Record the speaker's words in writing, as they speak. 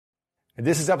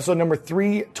This is episode number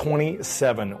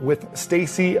 327 with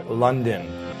Stacy London.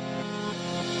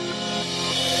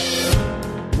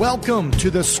 Welcome to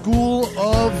the School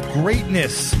of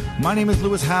Greatness. My name is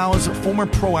Lewis Howes, former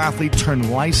pro athlete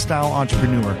turned lifestyle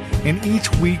entrepreneur. And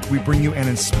each week we bring you an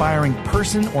inspiring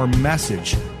person or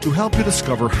message to help you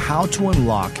discover how to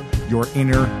unlock your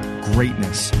inner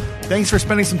greatness. Thanks for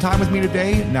spending some time with me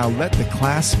today. Now let the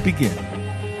class begin.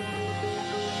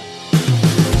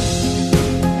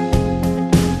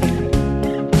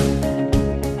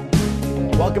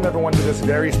 Welcome everyone to this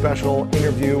very special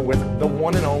interview with the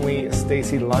one and only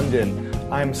Stacy London.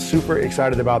 I'm super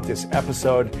excited about this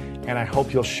episode, and I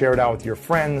hope you'll share it out with your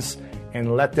friends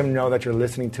and let them know that you're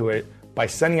listening to it by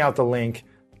sending out the link,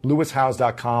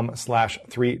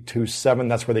 lewishowes.com/327.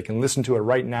 That's where they can listen to it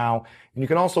right now. And you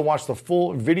can also watch the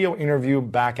full video interview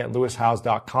back at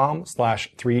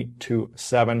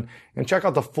lewishowes.com/327 and check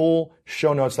out the full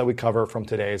show notes that we cover from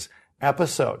today's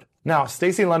episode. Now,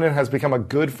 Stacy London has become a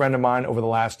good friend of mine over the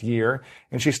last year,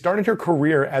 and she started her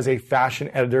career as a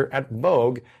fashion editor at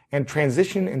Vogue and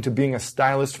transitioned into being a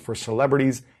stylist for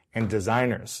celebrities and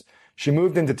designers. She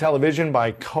moved into television by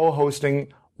co-hosting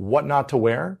What Not to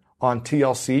Wear on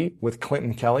TLC with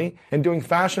Clinton Kelly and doing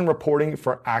fashion reporting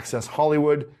for Access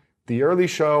Hollywood, The Early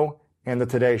Show, and The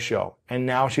Today Show. And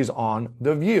now she's on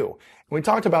The View. And we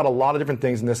talked about a lot of different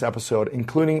things in this episode,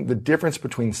 including the difference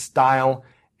between style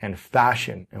and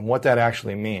fashion and what that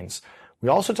actually means. We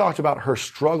also talked about her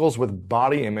struggles with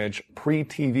body image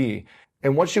pre-TV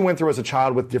and what she went through as a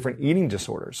child with different eating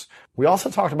disorders. We also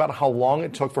talked about how long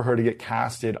it took for her to get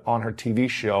casted on her TV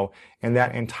show and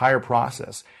that entire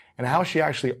process, and how she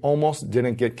actually almost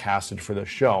didn't get casted for the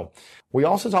show. We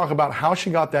also talk about how she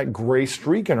got that gray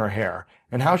streak in her hair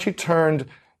and how she turned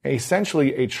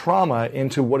essentially a trauma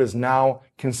into what is now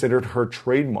considered her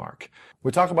trademark.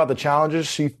 We talk about the challenges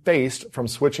she faced from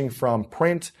switching from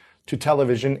print to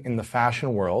television in the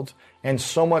fashion world, and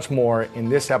so much more in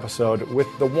this episode with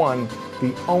the one,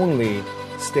 the only,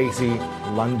 Stacy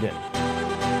London.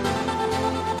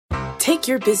 Take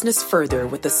your business further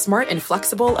with the smart and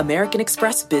flexible American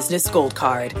Express Business Gold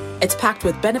Card. It's packed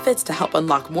with benefits to help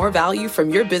unlock more value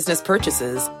from your business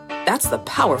purchases. That's the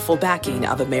powerful backing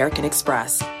of American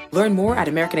Express. Learn more at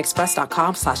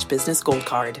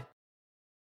americanexpress.com/businessgoldcard.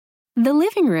 The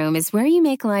living room is where you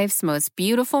make life's most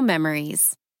beautiful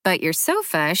memories. But your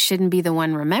sofa shouldn't be the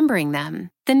one remembering them.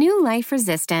 The new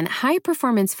life-resistant,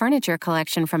 high-performance furniture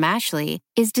collection from Ashley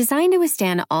is designed to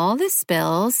withstand all the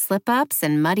spills, slip-ups,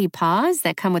 and muddy paws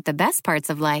that come with the best parts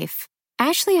of life.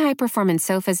 Ashley high-performance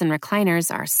sofas and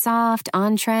recliners are soft,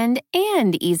 on-trend,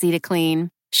 and easy to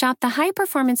clean. Shop the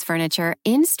high-performance furniture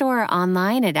in-store or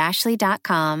online at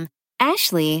ashley.com.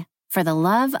 Ashley, for the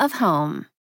love of home.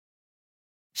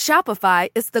 Shopify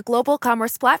is the global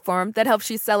commerce platform that helps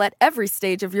you sell at every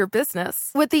stage of your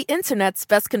business. With the internet's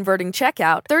best converting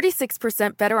checkout,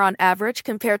 36% better on average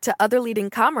compared to other leading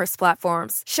commerce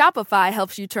platforms, Shopify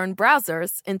helps you turn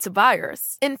browsers into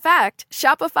buyers. In fact,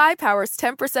 Shopify powers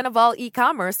 10% of all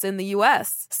e-commerce in the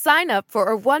U.S. Sign up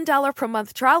for a $1 per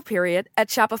month trial period at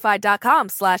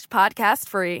shopify.com/podcast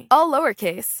free. All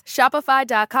lowercase,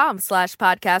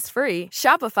 shopify.com/podcast free.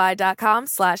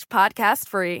 Shopify.com/podcast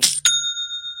free.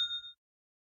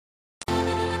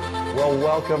 Well,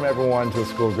 welcome everyone to the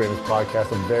School of Greatness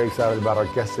podcast. I'm very excited about our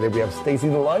guest today. We have Stacy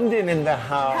London in the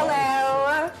house.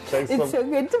 Hello. It's so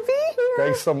good to be here.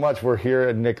 Thanks so much. We're here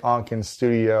at Nick Onken's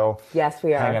studio. Yes,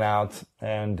 we are. Hanging out.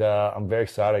 And I'm very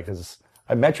excited because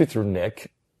I met you through Nick.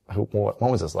 When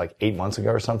was this, like 8 months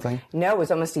ago or something? No, it was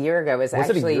almost a year ago. Was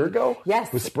it a year ago? Yes.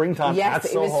 It was springtime at Soho House.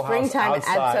 Yes, it was springtime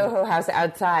at Soho House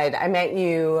outside. I met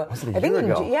you, was it a year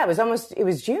ago? It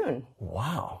was June.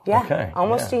 Wow. Yeah, okay.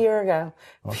 almost a year ago.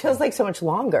 Okay. Feels like so much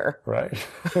longer. Right.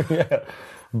 Yeah.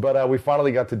 But we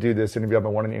finally got to do this interview. I've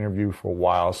been wanting to interview for a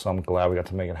while, so I'm glad we got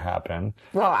to make it happen.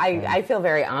 Well, I feel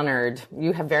very honored.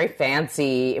 You have very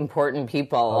fancy, important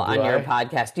people on your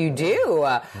podcast. You do.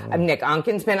 Nick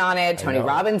Onken's been on it. Tony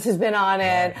Robbins has been on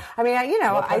it. I mean,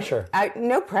 no pressure.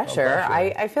 No pressure.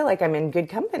 I feel like I'm in good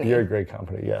company. You're a great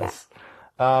company, yes.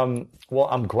 Yeah. Well,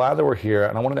 I'm glad that we're here,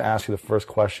 and I wanted to ask you the first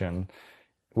question.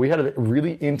 We had a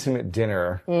really intimate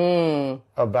dinner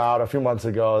about a few months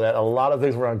ago that a lot of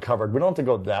things were uncovered. We don't have to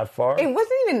go that far. It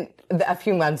wasn't even a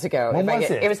few months ago. When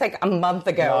was it? It was like a month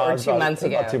ago or 2 months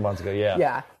ago. About 2 months ago, yeah.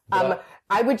 Yeah.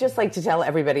 I would just like to tell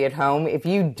everybody at home, if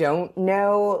you don't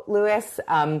know Lewis,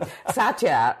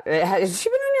 Satya, has she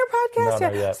been on your podcast yet? No,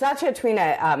 not yet. Satya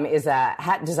Twina is a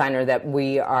hat designer that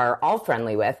we are all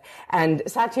friendly with. And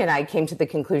Satya and I came to the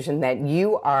conclusion that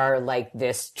you are like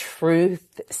this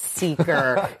truth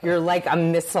seeker. You're like a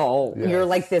missile. Yes. You're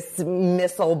like this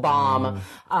missile bomb.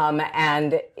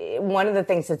 And one of the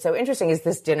things that's so interesting is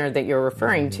this dinner that you're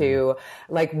referring to,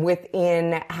 like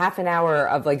within half an hour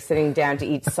of like sitting down to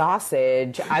eat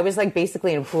sausage, I was like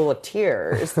basically in a pool of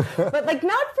tears, but like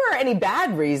not for any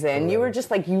bad reason. You were just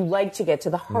like, you like to get to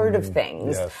the heart of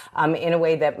things, in a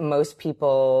way that most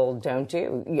people don't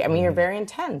do. I mean, you're very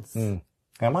intense.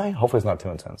 Am I? Hopefully it's not too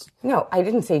intense. No, I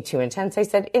didn't say too intense. I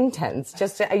said intense.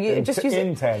 Just use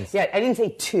intense. Yeah, I didn't say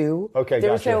too. Okay,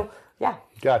 there gotcha. was no, yeah.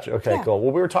 Gotcha. Okay, cool.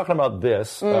 Well, we were talking about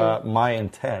this, my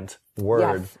intent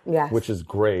word, Yes. which is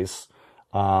grace,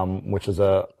 which is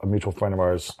a mutual friend of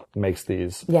ours makes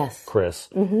these. Yes. Chris.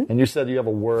 And you said you have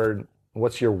a word.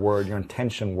 What's your word, your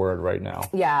intention word right now?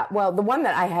 Yeah, well, the one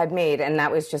that I had made, and that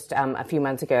was just a few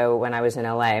months ago when I was in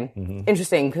LA.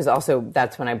 Interesting, because also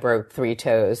that's when I broke 3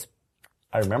 toes.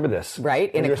 I remember this.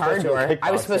 Right? In a car door.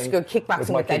 I was supposed to go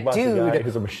kickboxing with that dude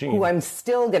who's a machine. who I'm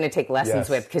still going to take lessons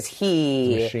with because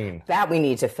that we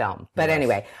need to film. But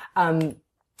anyway,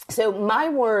 so my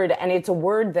word, and it's a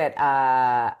word that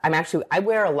I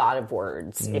wear a lot of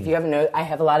words. If you haven't noticed, I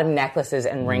have a lot of necklaces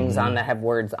and rings on that have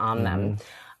words on them.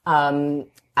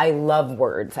 I love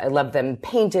words. I love them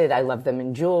painted. I love them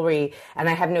in jewelry. And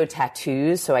I have no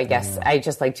tattoos, so I guess I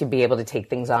just like to be able to take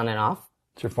things on and off.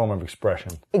 It's your form of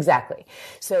expression. Exactly.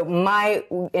 So my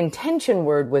intention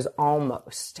word was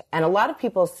almost. And a lot of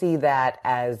people see that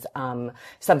as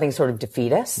something sort of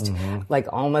defeatist. Like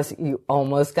you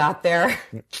almost got there.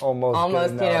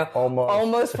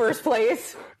 Almost first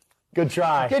place. Good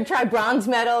try. Good try. Bronze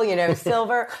medal,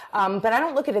 silver. But I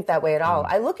don't look at it that way at all.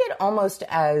 I look at almost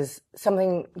as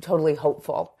something totally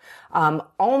hopeful.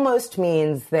 Almost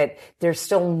means that there's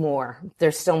still more.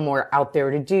 There's still more out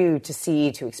there to do, to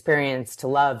see, to experience, to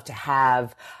love, to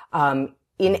have. In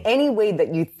any way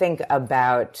that you think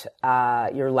about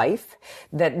your life,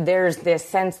 that there's this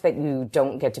sense that you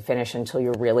don't get to finish until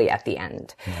you're really at the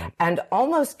end. And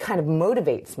almost kind of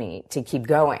motivates me to keep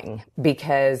going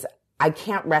because I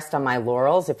can't rest on my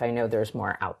laurels if I know there's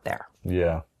more out there.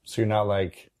 Yeah. So you're not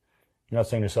saying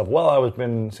to yourself, well, I've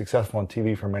been successful on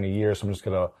TV for many years, so I'm just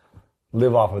going to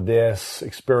live off of this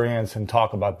experience and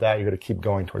talk about that. You're going to keep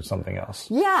going towards something else.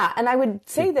 Yeah. And I would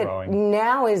say that growing.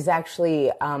 Now is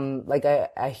actually like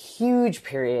a huge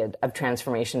period of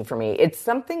transformation for me. It's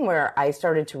something where I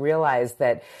started to realize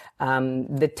that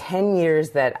the 10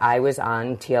 years that I was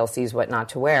on TLC's What Not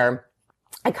to Wear,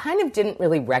 I kind of didn't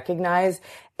really recognize,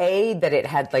 A, that it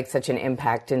had like such an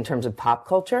impact in terms of pop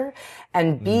culture,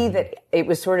 and B, that it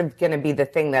was sort of going to be the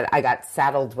thing that I got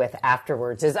saddled with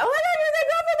afterwards is, oh my God, you're the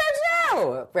girl from that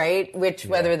show, right? Which,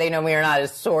 whether they know me or not,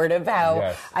 is sort of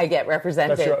how I get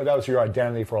represented. That was your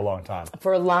identity for a long time.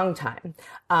 For a long time.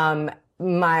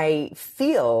 My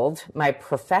field, my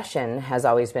profession has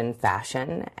always been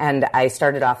fashion, and I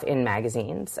started off in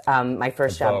magazines. My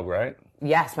first job, Vogue, right?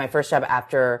 Yes, my first job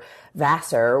after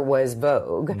Vassar was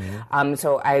Vogue.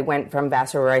 So I went from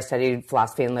Vassar, where I studied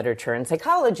philosophy and literature and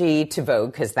psychology, to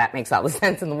Vogue, because that makes all the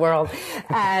sense in the world.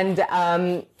 And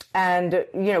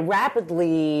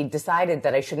rapidly decided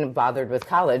that I shouldn't have bothered with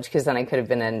college, because then I could have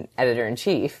been an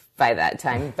editor-in-chief by that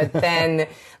time. But then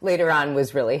later on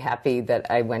was really happy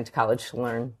that I went to college to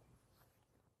learn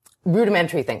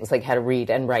rudimentary things like how to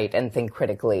read and write and think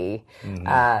critically,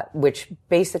 which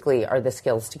basically are the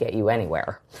skills to get you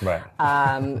anywhere. Right.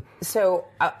 So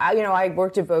I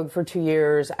worked at Vogue for 2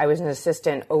 years. I was an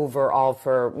assistant overall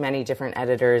for many different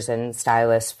editors and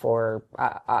stylists for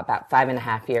about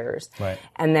 5.5 years. Right.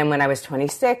 And then when I was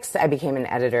 26, I became an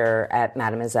editor at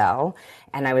Mademoiselle,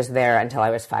 and I was there until I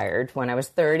was fired when I was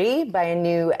 30 by a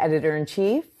new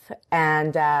editor-in-chief.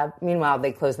 And meanwhile,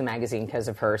 they closed the magazine because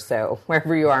of her. So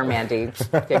wherever you are, Mandy, just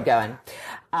get going.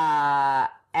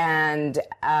 And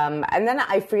then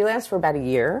I freelanced for about a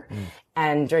year.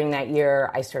 And during that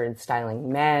year, I started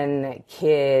styling men,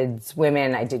 kids,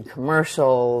 women. I did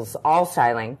commercials, all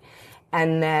styling.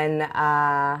 And then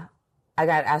I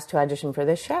got asked to audition for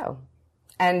this show.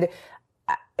 And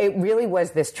it really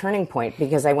was this turning point,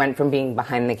 because I went from being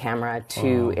behind the camera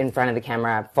to in front of the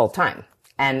camera full time.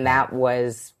 And that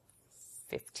was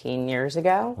 15 years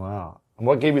ago. Wow. And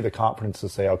what gave you the confidence to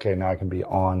say, okay, now I can be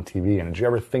on TV? And did you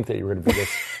ever think that you were going to be this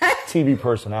TV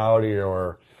personality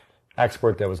or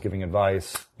expert that was giving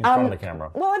advice in front of the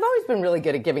camera? Well, I've always been really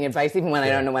good at giving advice, even when I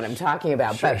don't know what I'm talking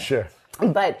about. Sure.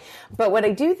 But what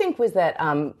I do think was that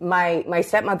my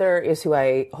stepmother is who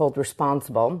I hold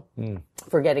responsible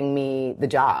for getting me the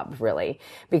job, really,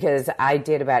 because I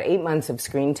did about 8 months of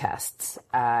screen tests.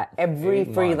 Every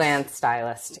freelance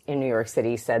stylist in New York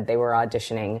City said they were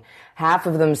auditioning. Half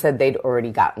of them said they'd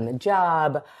already gotten the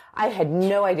job. I had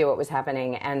no idea what was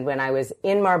happening. And when I was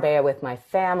in Marbella with my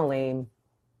family,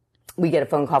 we get a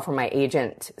phone call from my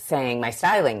agent saying, my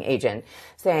styling agent,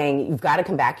 saying, you've got to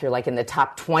come back. You're like in the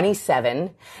top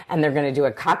 27 and they're going to do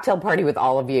a cocktail party with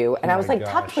all of you. And I was like,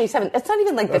 top 27? That's not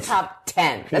even like the top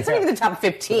 10. That's not even the top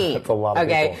 15. That's a lot of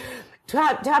people.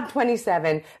 Top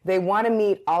 27. They want to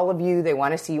meet all of you. They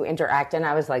want to see you interact. And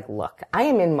I was like, look, I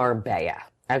am in Marbella.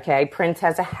 Okay, Prince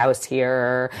has a house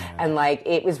here, and like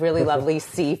it was really lovely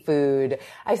seafood.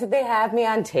 I said they have me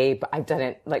on tape. I've done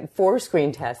it like 4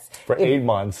 screen tests for 8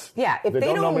 months. Yeah, if they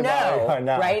don't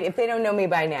know, right? If they don't know me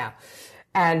by now,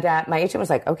 and my agent was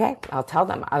like, "Okay, I'll tell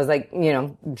them." I was like,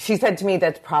 she said to me,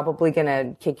 "That's probably going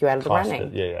to kick you out of the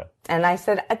running." Yeah. And I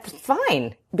said, "It's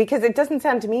fine because it doesn't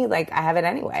sound to me like I have it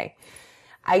anyway."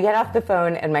 I get off the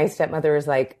phone, and my stepmother is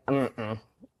like,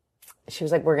 She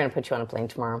was like, we're going to put you on a plane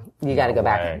tomorrow. You got to go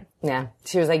back. Yeah.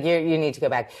 She was like, you need to go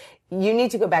back. You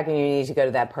need to go back and you need to go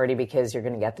to that party because you're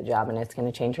going to get the job and it's going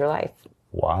to change your life.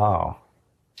 Wow.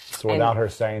 So without her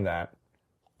saying that,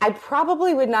 I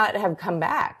probably would not have come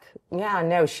back. Yeah,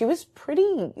 no, she was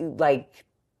pretty like,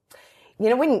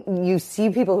 when you see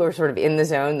people who are sort of in the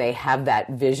zone, they have that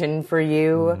vision for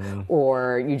you,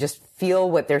 or you just feel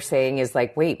what they're saying is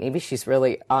like, wait, maybe she's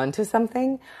really onto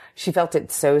something. She felt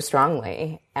it so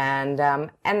strongly. And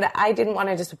I didn't want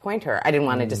to disappoint her. I didn't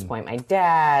want to disappoint my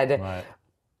dad. Right.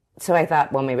 So I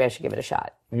thought, well, maybe I should give it a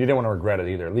shot. And you didn't want to regret it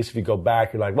either. At least if you go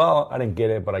back, you're like, well, I didn't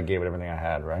get it, but I gave it everything I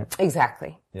had, right?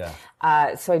 Exactly.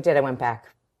 Yeah. So I did. I went back.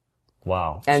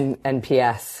 Wow. And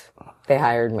P.S., they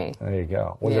hired me. There you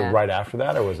go. Was it right after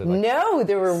that, or was it like no,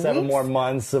 there were 7 more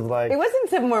months of like... It wasn't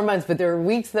 7 more months, but there were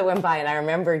weeks that went by, and I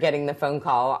remember getting the phone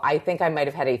call. I think I might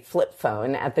have had a flip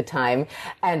phone at the time,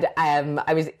 and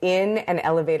I was in an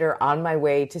elevator on my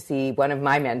way to see one of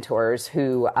my mentors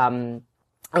who...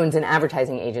 owns an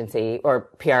advertising agency or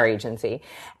PR agency.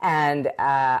 And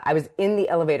I was in the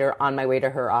elevator on my way to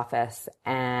her office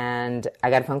and I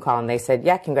got a phone call and they said,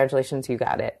 yeah, congratulations, you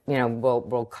got it.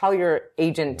 We'll call your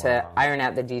agent to iron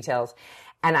out the details.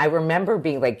 And I remember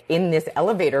being like in this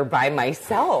elevator by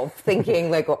myself thinking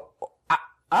like,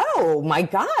 oh my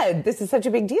God, this is such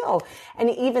a big deal. And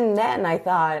even then I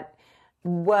thought,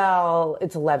 well,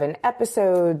 it's 11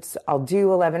 episodes. I'll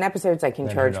do 11 episodes. I can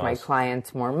charge my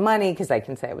clients more money because I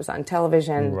can say I was on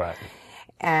television. Right.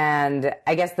 And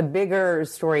I guess the bigger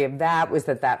story of that was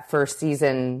that first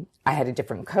season, I had a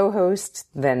different co-host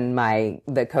than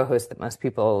the co-host that most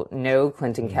people know,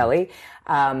 Clinton Kelly.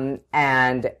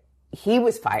 And he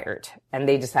was fired and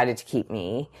they decided to keep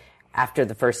me after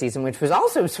the first season, which was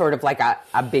also sort of like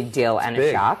a big deal and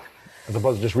a shock. As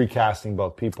opposed to just recasting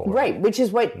both people. Right, which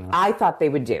is what I thought they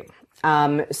would do.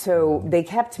 So they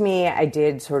kept me. I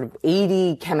did sort of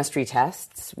 80 chemistry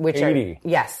tests, which 80?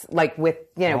 Yes, like with,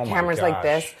 cameras like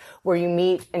this, where you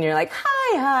meet and you're like,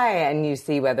 hi, and you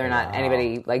see whether or not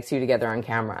anybody likes you together on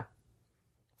camera.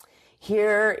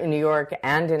 Here in New York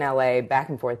and in LA, back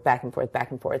and forth.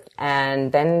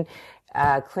 And then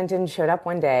Clinton showed up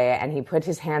one day and he put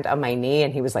his hand on my knee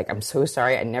and he was like, I'm so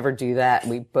sorry, I never do that.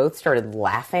 We both started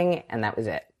laughing and that was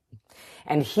it.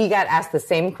 And he got asked the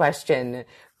same question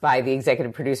by the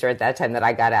executive producer at that time that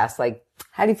I got asked, like,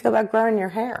 how do you feel about growing your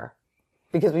hair?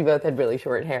 Because we both had really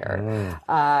short hair.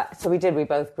 So we did, we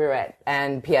both grew it.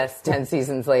 And P.S. 10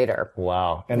 seasons later.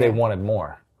 Wow. And they wanted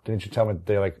more. Didn't you tell me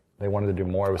they wanted to do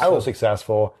more? It was so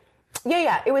successful.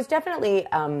 Yeah. It was definitely,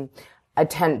 a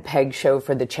tent peg show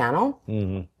for the channel.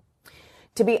 Mm-hmm.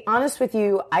 To be honest with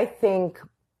you, I think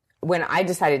when I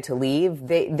decided to leave,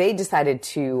 they decided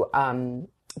to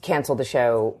cancel the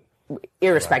show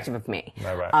irrespective of me.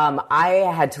 Right. I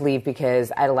had to leave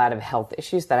because I had a lot of health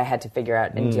issues that I had to figure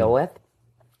out and deal with,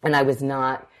 and I was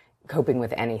not coping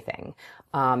with anything.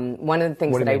 One of the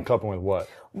things what do you mean coping with what?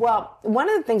 Well, one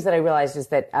of the things that I realized is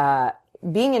that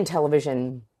being in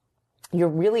television, you're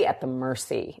really at the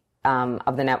mercy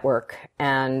of the network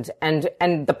and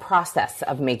the process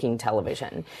of making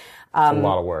television. It's a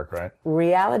lot of work, right?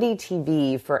 Reality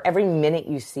TV, for every minute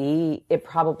you see, it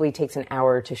probably takes an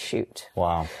hour to shoot.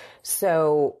 Wow.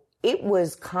 So it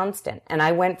was constant. And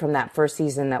I went from that first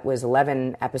season that was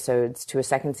 11 episodes to a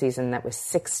second season that was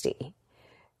 60.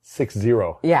 60?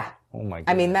 Yeah. Oh my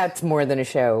God. I mean, that's more than a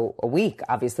show a week,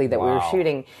 obviously, that we were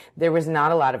shooting. There was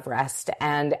not a lot of rest.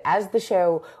 And as the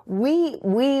show, we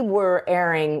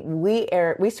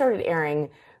started airing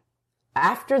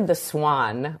after the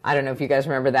Swan, I don't know if you guys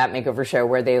remember that makeover show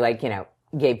where they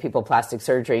gave people plastic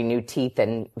surgery, new teeth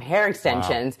and hair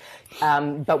extensions.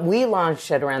 Wow. But we launched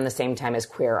it around the same time as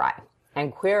Queer Eye.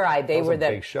 And Queer Eye, they were the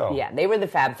big show. Yeah, they were the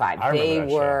Fab Five.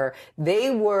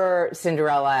 They were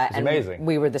Cinderella, and amazing.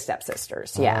 We were the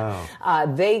stepsisters. Yeah,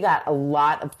 they got a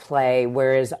lot of play,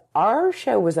 whereas our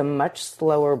show was a much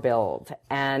slower build,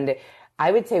 and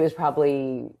I would say it was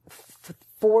probably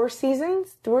 3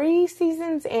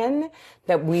 seasons in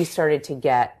that we started to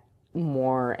get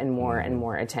more and more and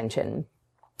more attention.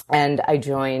 And I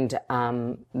joined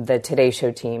the Today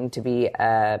Show team to be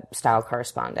a style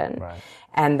correspondent. Right.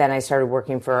 And then I started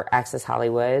working for Access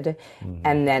Hollywood,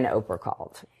 and then Oprah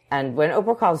called. And when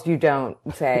Oprah calls, you don't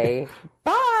say,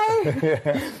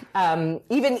 bye.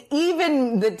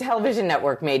 Even the television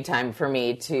network made time for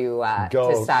me to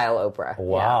style Oprah.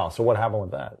 Wow. Yeah. So what happened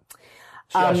with that?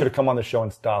 She asked you to come on the show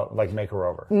and style, make her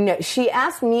over. No, she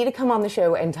asked me to come on the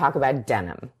show and talk about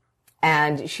denim.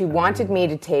 And she wanted me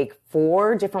to take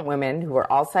 4 different women who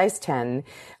were all size 10,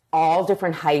 all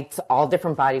different heights, all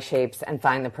different body shapes, and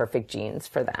find the perfect jeans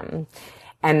for them.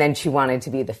 And then she wanted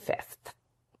to be the 5th.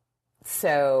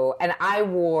 So, and I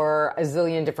wore a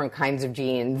zillion different kinds of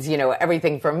jeans,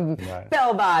 everything from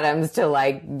bell bottoms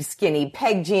to skinny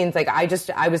peg jeans.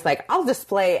 I was like, I'll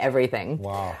display everything.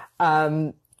 Wow.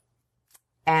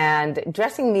 And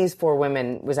dressing these 4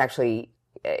 women was actually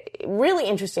really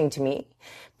interesting to me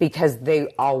because they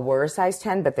all were size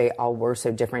 10, but they all were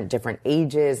so different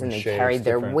ages, and they carried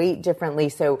their weight differently.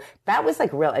 So that was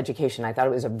real education. I thought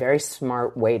it was a very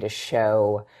smart way to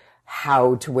show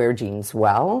how to wear jeans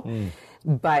well.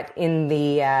 But in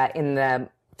the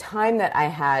time that I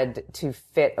had to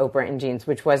fit Oprah in jeans,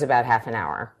 which was about half an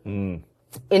hour, in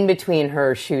between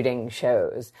her shooting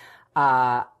shows,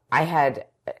 I had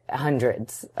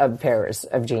hundreds of pairs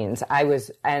of jeans. I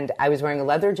was wearing a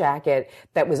leather jacket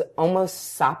that was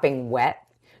almost sopping wet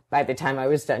by the time I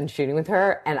was done shooting with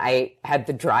her, and I had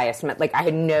the driest, I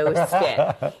had no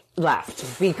skin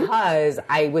left because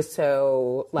I was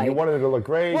so you wanted it to look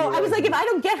great. Well, I was if I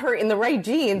don't get her in the right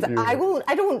jeans, I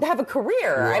don't have a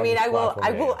career. I mean, I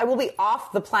will be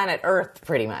off the planet Earth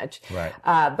pretty much. Right.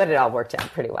 But it all worked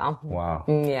out pretty well. Wow.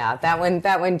 Yeah, that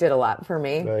one did a lot for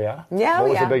me. Yeah. Yeah. What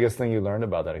was the biggest thing you learned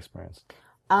about that experience?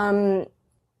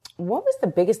 What was the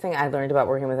biggest thing I learned about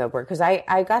working with Oprah? Because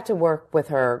I got to work with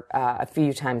her a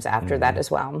few times after that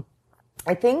as well.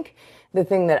 I think the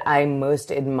thing that I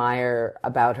most admire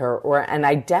about her, and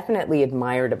I definitely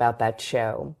admired about that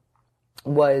show,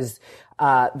 was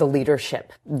the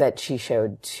leadership that she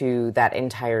showed to that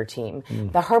entire team.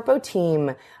 The Harpo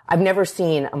team, I've never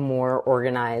seen a more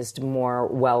organized, more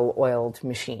well-oiled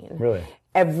machine. Really?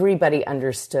 Everybody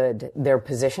understood their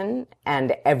position,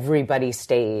 and everybody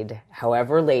stayed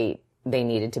however late they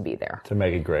needed to be there. To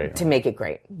make it great. To make it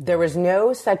great. There was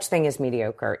no such thing as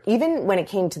mediocre. Even when it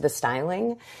came to the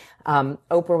styling,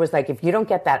 Oprah was like, if you don't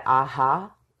get that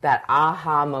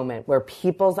aha moment where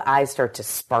people's eyes start to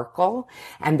sparkle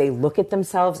and they look at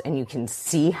themselves and you can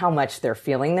see how much they're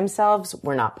feeling themselves,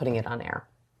 we're not putting it on air.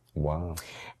 Wow.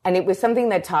 And it was something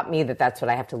that taught me that that's what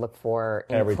I have to look for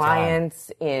in every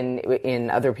clients,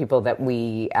 in other people that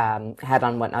we had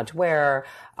on What Not to Wear,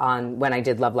 on when I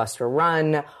did Love, Luster,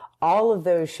 Run. All of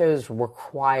those shows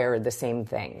require the same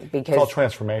thing because it's all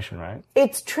transformation, right?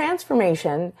 It's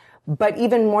transformation, but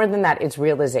even more than that, it's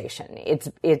realization.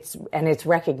 It's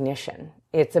recognition.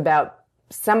 It's about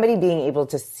somebody being able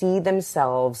to see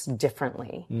themselves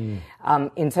differently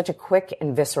in such a quick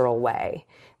and visceral way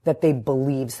that they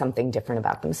believe something different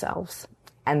about themselves.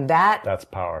 And that's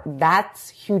power. That's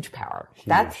huge power. Huge.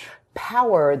 That's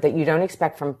power that you don't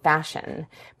expect from fashion.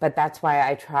 But that's why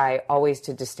I try always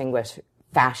to distinguish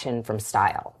fashion from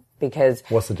style. Because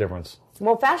what's the difference?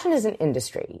 Well, fashion is an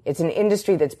industry. It's an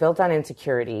industry that's built on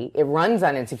insecurity. It runs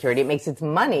on insecurity. It makes its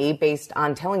money based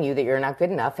on telling you that you're not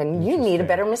good enough and you need a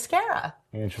better mascara.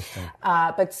 Interesting.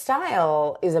 But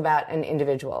style is about an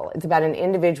individual. It's about an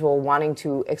individual wanting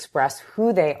to express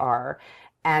who they are.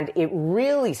 And it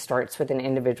really starts with an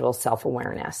individual's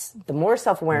self-awareness. The more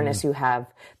self-awareness you have,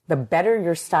 the better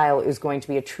your style is going to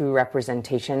be a true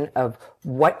representation of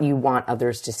what you want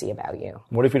others to see about you.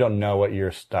 What if you don't know what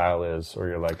your style is, or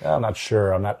you're like, oh, I'm not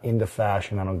sure, I'm not into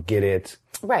fashion, I don't get it?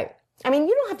 Right. I mean,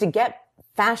 you don't have to get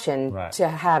fashion to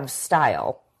have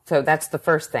style. So that's the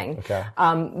first thing. Okay.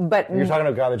 But you're talking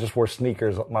to a guy that just wore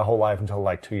sneakers my whole life until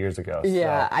like 2 years ago.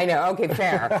 Yeah, I know. Okay,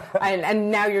 fair.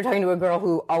 and now you're talking to a girl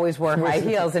who always wore high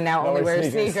heels and now only wears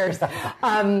sneakers.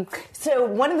 So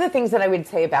one of the things that I would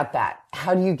say about that,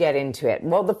 how do you get into it?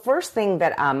 Well, the first thing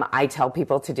that I tell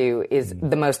people to do is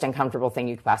the most uncomfortable thing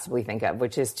you could possibly think of,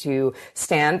 which is to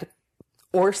stand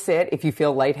or sit if you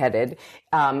feel lightheaded,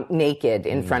 naked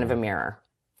in front of a mirror.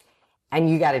 And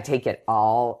you got to take it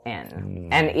all in.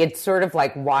 And it's sort of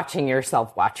like watching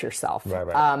yourself watch yourself.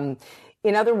 Right.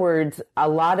 In other words, a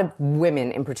lot of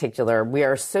women in particular, we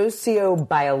are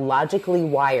sociobiologically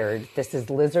wired, this is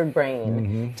lizard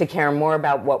brain, to care more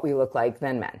about what we look like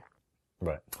than men.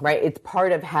 Right. It's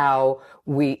part of how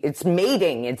it's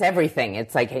mating. It's everything.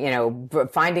 It's like,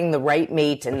 finding the right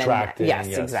mate and attracting, then,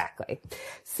 yes, exactly.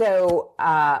 So,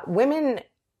 women,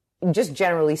 just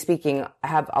generally speaking,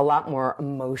 have a lot more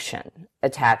emotion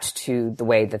attached to the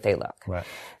way that they look. Right.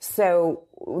 So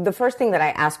the first thing that I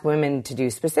ask women to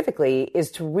do specifically is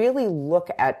to really look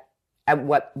at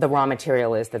what the raw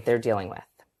material is that they're dealing with.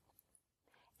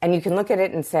 And you can look at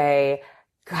it and say,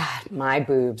 God, my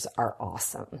boobs are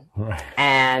awesome. Right.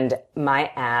 And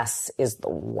my ass is the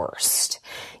worst.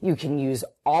 You can use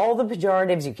all the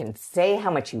pejoratives. You can say how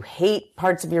much you hate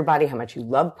parts of your body, how much you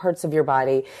love parts of your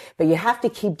body, but you have to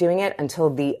keep doing it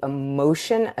until the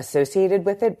emotion associated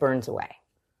with it burns away.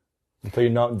 Until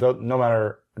no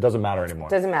matter, it doesn't matter anymore.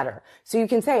 Doesn't matter. So you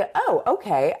can say, oh,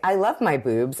 okay, I love my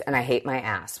boobs and I hate my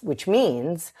ass, which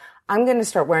means I'm going to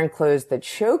start wearing clothes that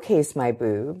showcase my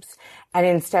boobs. And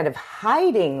instead of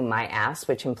hiding my ass,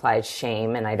 which implies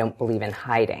shame, and I don't believe in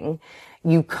hiding,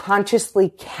 you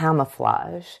consciously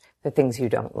camouflage the things you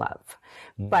don't love.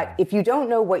 But if you don't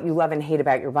know what you love and hate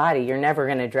about your body, you're never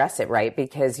going to dress it right,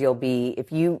 because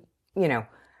if you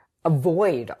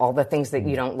avoid all the things that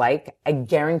you don't like, I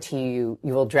guarantee you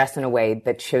will dress in a way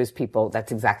that shows people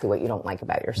that's exactly what you don't like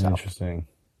about yourself. Interesting.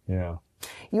 Yeah.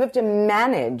 You have to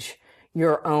manage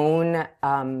your own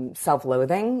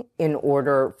self-loathing in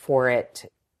order for it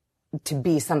to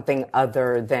be something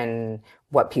other than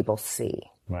what people see.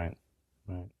 Right.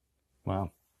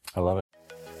 Wow. I love it.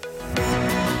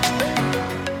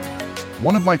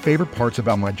 One of my favorite parts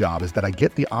about my job is that I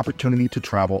get the opportunity to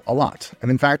travel a lot. And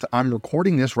in fact, I'm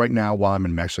recording this right now while I'm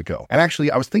in Mexico. And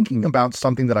actually, I was thinking about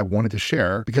something that I wanted to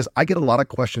share because I get a lot of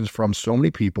questions from so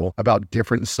many people about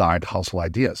different side hustle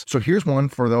ideas. So here's one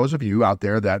for those of you out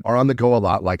there that are on the go a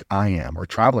lot like I am, or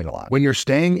traveling a lot. When you're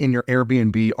staying in your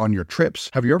Airbnb on your trips,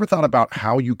 have you ever thought about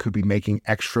how you could be making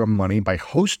extra money by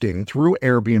hosting through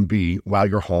Airbnb while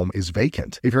your home is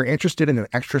vacant? If you're interested in an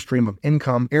extra stream of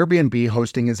income, Airbnb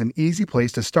hosting is an easy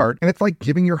place to start, and it's like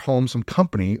giving your home some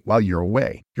company while you're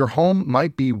away. Your home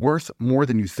might be worth more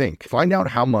than you think. Find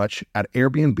out how much at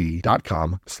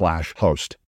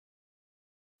airbnb.com/host.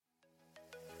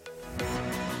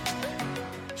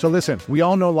 So listen, we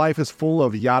all know life is full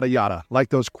of yada yada, like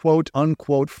those quote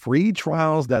unquote free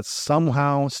trials that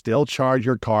somehow still charge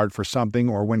your card for something,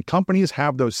 or when companies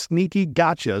have those sneaky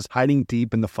gotchas hiding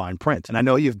deep in the fine print. And I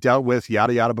know you've dealt with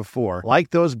yada yada before, like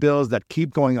those bills that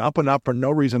keep going up and up for no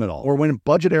reason at all, or when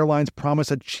budget airlines promise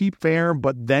a cheap fare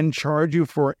but then charge you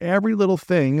for every little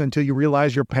thing until you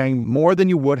realize you're paying more than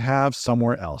you would have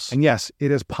somewhere else. And yes,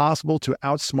 it is possible to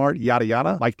outsmart yada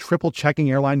yada, like triple checking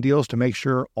airline deals to make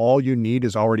sure all you need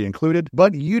is already included,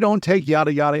 but you don't take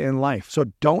yada yada in life. So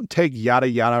don't take yada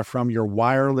yada from your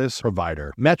wireless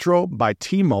provider. Metro by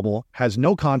T-Mobile has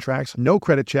no contracts, no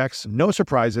credit checks, no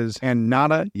surprises, and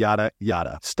nada yada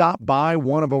yada. Stop by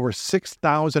one of over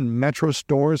 6,000 Metro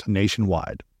stores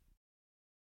nationwide.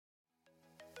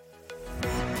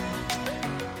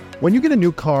 When you get a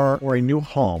new car or a new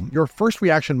home, your first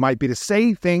reaction might be to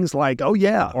say things like, oh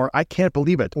yeah, or I can't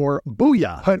believe it, or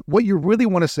booyah. But what you really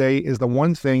want to say is the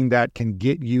one thing that can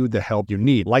get you the help you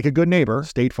need. Like a good neighbor,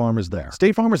 State Farm is there.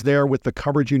 State Farm is there with the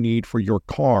coverage you need for your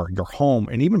car, your home,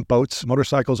 and even boats,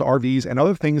 motorcycles, RVs, and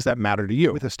other things that matter to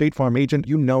you. With a State Farm agent,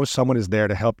 you know someone is there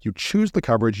to help you choose the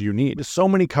coverage you need. With so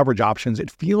many coverage options,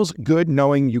 it feels good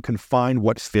knowing you can find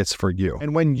what fits for you.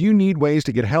 And when you need ways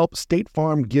to get help, State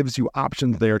Farm gives you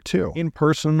options there too. In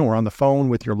person or on the phone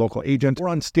with your local agent, or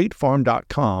on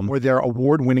statefarm.com, where their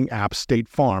award-winning app State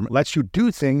Farm lets you do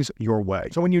things your way.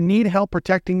 So when you need help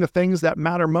protecting the things that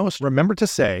matter most, remember to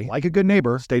say, like a good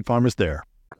neighbor, State Farm is there.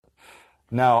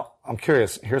 Now, I'm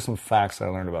curious. Here's some facts I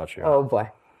learned about you. Oh boy.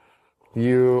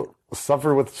 You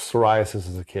suffered with psoriasis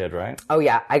as a kid, right? Oh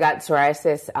yeah, I got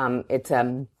psoriasis. It's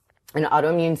an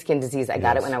autoimmune skin disease. I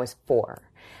got it when I was 4.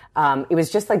 It was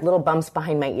just like little bumps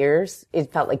behind my ears.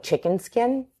 It felt like chicken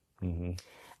skin. Mm-hmm.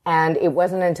 And it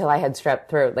wasn't until I had strep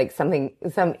throat, like some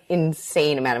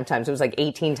insane amount of times. It was like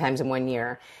 18 times in 1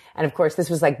 year. And of course,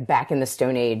 this was like back in the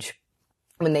Stone Age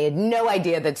when they had no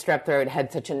idea that strep throat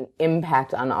had such an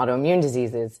impact on autoimmune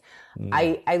diseases.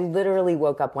 I literally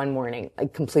woke up one morning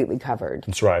like completely covered.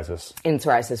 In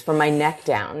psoriasis. From my neck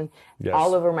down,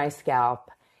 all over my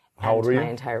scalp. How old were you? My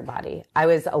entire body. I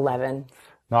was 11.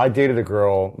 Now, I dated a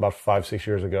girl about 5-6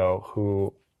 years ago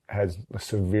who had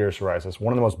severe psoriasis.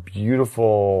 One of the most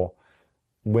beautiful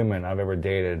women I've ever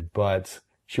dated, but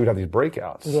she would have these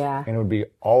breakouts. Yeah. And it would be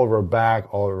all over her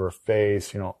back, all over her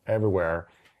face, everywhere.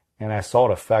 And I saw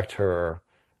it affect her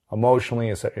emotionally.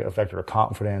 It affected her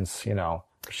confidence,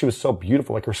 She was so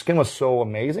beautiful. Like, her skin was so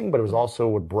amazing, but it was also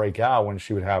would break out when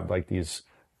she would have like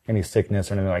any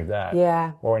sickness or anything like that.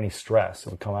 Yeah. Or any stress,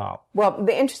 it would come out. Well,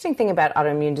 the interesting thing about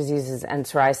autoimmune diseases and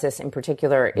psoriasis in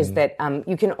particular is that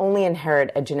you can only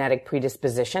inherit a genetic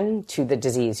predisposition to the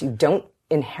disease. You don't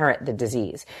inherit the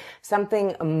disease.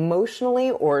 Something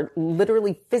emotionally or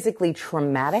literally physically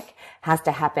traumatic has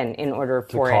to happen in order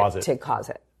for it to cause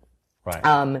it.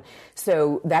 Right.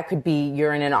 So that could be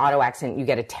you're in an auto accident, you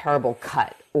get a terrible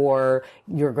cut, or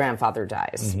your grandfather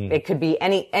dies. Mm-hmm. It could be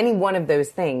any one of those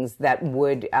things that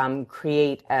would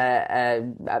create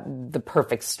the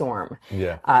perfect storm,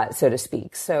 so to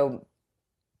speak. So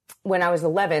when I was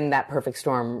 11, that perfect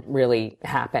storm really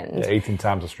happened. Yeah, 18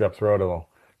 times a strep throat will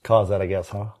cause that, I guess,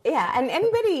 huh? Yeah, and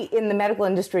anybody in the medical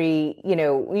industry,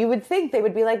 you would think they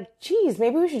would be like, geez,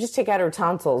 maybe we should just take out her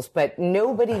tonsils, but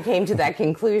nobody came to that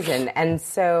conclusion. And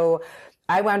so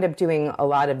I wound up doing a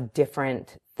lot of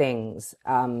different things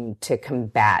to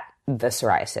combat the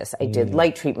psoriasis. I did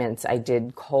light treatments. I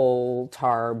did coal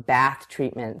tar bath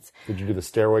treatments. Did you do the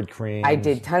steroid creams? I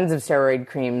did tons of steroid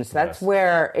creams. That's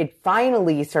where it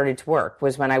finally started to work,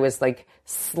 was when I was like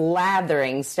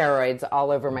slathering steroids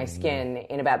all over my skin.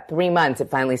 In about 3 months, it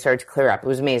finally started to clear up. It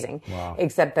was amazing. Wow.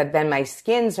 Except that then my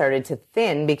skin started to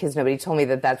thin because nobody told me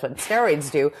that that's what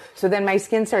steroids do. So then my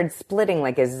skin started splitting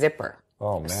like a zipper.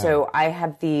 Oh, man. So I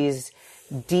have these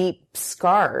deep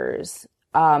scars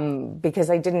because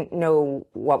I didn't know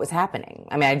what was happening.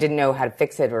 I mean, I didn't know how to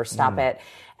fix it or stop it.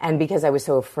 And because I was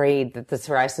so afraid that the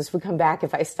psoriasis would come back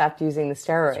if I stopped using the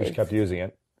steroids. So you just kept using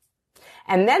it.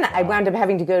 And then I wound up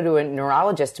having to go to a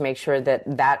neurologist to make sure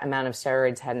that that amount of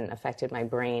steroids hadn't affected my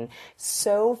brain.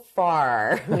 So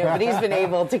far, nobody's been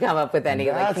able to come up with any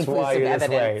conclusive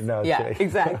evidence. No, yeah, kidding.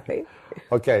 Exactly.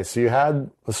 Okay, so you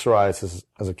had the psoriasis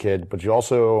as a kid, but you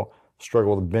also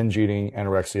struggled with binge eating,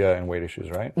 anorexia, and weight issues,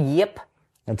 right? Yep.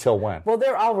 Until when? Well,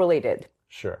 they're all related.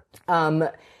 Sure.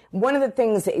 One of the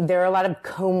things, there are a lot of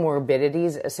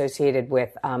comorbidities associated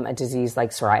with a disease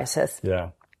like psoriasis. Yeah.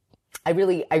 I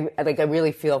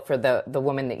really feel for the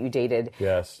woman that you dated.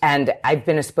 Yes. And I've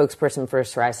been a spokesperson for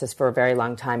psoriasis for a very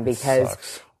long time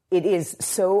because it is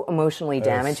so emotionally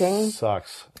damaging. It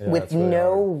sucks. Yeah, with really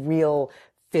no hard. real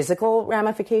physical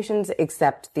ramifications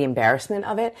except the embarrassment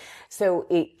of it. So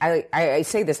I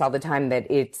say this all the time, that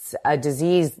it's a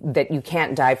disease that you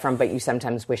can't die from, but you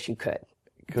sometimes wish you could.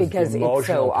 Because it's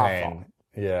so awful.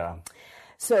 Yeah.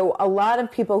 So a lot of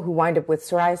people who wind up with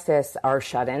psoriasis are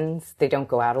shut-ins. They don't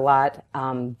go out a lot.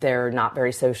 They're not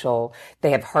very social.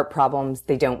 They have heart problems.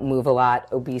 They don't move a lot.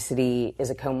 Obesity is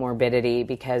a comorbidity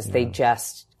because they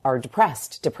just are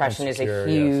depressed. Depression is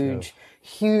a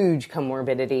huge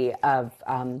comorbidity of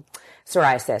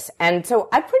psoriasis. And so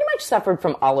I pretty much suffered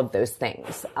from all of those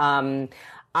things.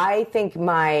 I think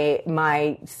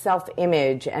my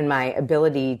self-image and my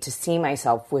ability to see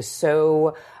myself was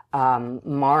so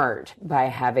marred by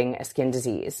having a skin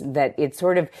disease that it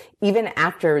sort of, even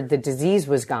after the disease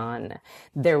was gone,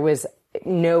 there was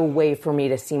no way for me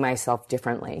to see myself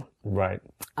differently. Right.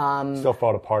 Still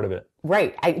felt a part of it.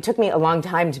 Right. It took me a long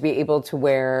time to be able to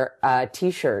wear a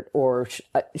t-shirt or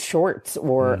shorts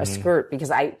or a skirt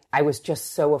because I was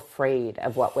just so afraid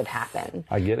of what would happen.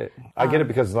 I get it. I get it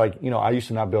because, I used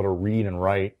to not be able to read and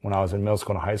write when I was in middle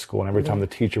school and high school. And every time the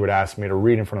teacher would ask me to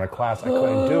read in front of the class, I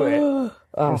couldn't do it.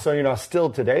 And so, still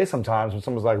today sometimes when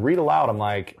someone's like, read aloud, I'm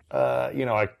like,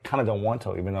 I kind of don't want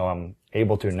to, even though I'm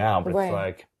able to now. But it's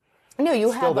like, no,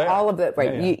 you have there. all of the,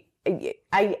 right. Yeah.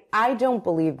 I don't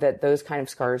believe that those kind of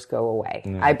scars go away.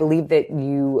 No. I believe that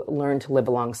you learn to live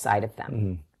alongside of them.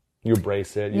 Mm-hmm. You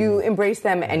embrace it. You embrace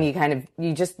them and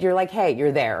you're like, hey,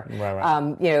 you're there.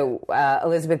 Right.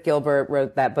 Elizabeth Gilbert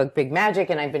wrote that book, Big Magic,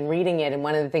 and I've been reading it. And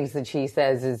one of the things that she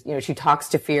says is, she talks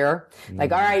to fear.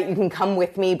 Like, all right, you can come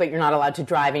with me, but you're not allowed to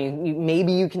drive. And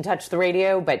maybe you can touch the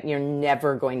radio, but you're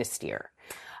never going to steer.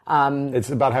 It's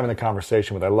about having the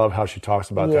conversation with. I love how she talks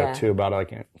about that too,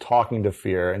 about talking to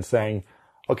fear and saying,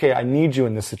 okay, I need you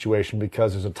in this situation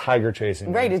because there's a tiger chasing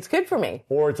me. Right, it's good for me.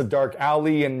 Or it's a dark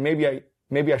alley and maybe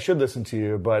I should listen to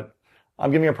you, but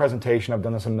I'm giving a presentation. I've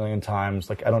done this a million times.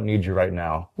 Like, I don't need you right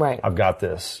now. Right. I've got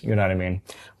this. You know what I mean?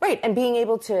 Right. And being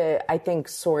able to, I think,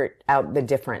 sort out the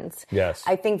difference. Yes.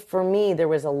 I think for me, there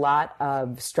was a lot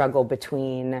of struggle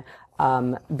between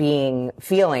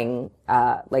feeling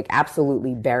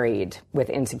absolutely buried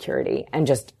with insecurity and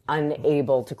just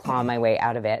unable to claw my way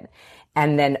out of it.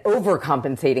 and then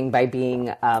overcompensating by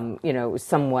being,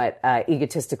 somewhat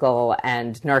egotistical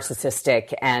and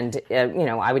narcissistic and,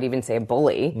 I would even say a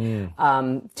bully,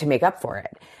 to make up for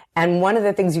it. And one of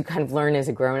the things you kind of learn as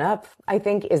a grown up, I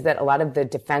think, is that a lot of the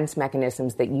defense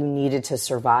mechanisms that you needed to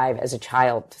survive as a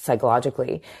child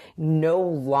psychologically no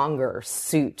longer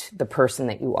suit the person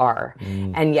that you are.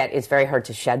 And yet it's very hard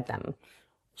to shed them.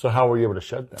 So how were you able to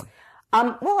shed them?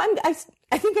 I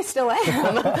think I still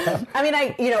am. I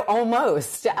mean,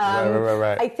 almost.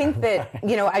 Right. I think that,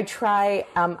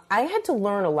 I had to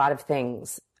learn a lot of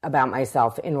things about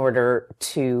myself in order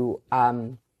to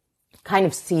kind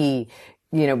of see,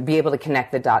 be able to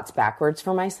connect the dots backwards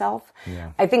for myself.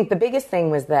 Yeah. I think the biggest thing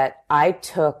was that I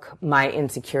took my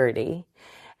insecurity,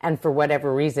 and for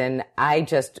whatever reason,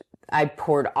 I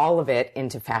poured all of it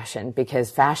into fashion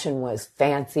because fashion was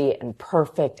fancy and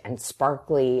perfect and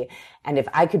sparkly. And if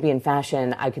I could be in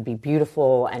fashion, I could be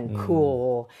beautiful and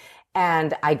cool.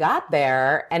 And I got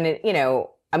there, and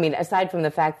aside from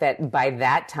the fact that by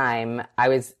that time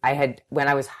when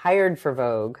I was hired for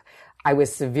Vogue, I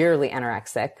was severely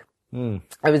anorexic. I'm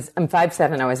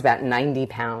 5'7", I was about 90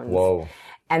 pounds. Whoa.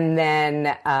 And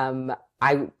then,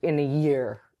 in a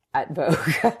year at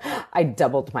Vogue, I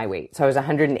doubled my weight. So I was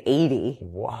 180.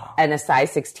 Wow. And a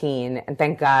size 16. And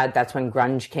thank God that's when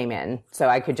grunge came in. So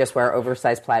I could just wear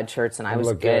oversized plaid shirts and I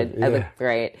was good. Yeah. I looked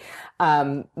great.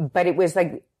 But it was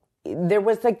like, there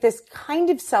was like this kind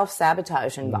of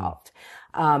self-sabotage involved,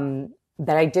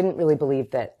 that I didn't really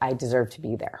believe that I deserved to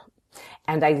be there.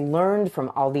 And I learned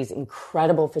from all these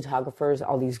incredible photographers,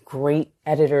 all these great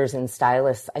editors and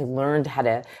stylists. I learned how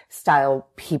to style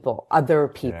other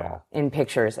people in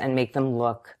pictures and make them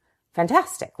look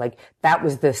fantastic. Like that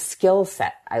was the skill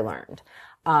set I learned.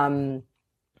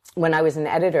 When I was an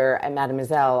editor at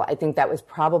Mademoiselle, I think that was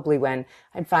probably when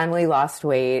I finally lost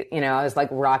weight. I was like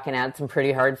rocking out some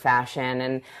pretty hard fashion,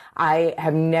 and I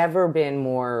have never been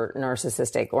more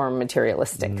narcissistic or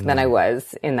materialistic than I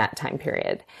was in that time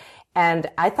period. And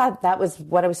I thought that was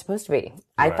what I was supposed to be.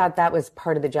 I thought that was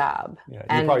part of the job. Yeah,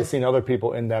 you've probably seen other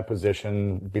people in that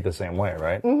position be the same way,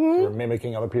 right? Mm-hmm. Or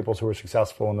mimicking other people who were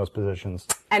successful in those positions.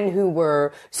 And who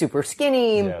were super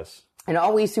skinny. Yes. And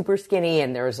always super skinny.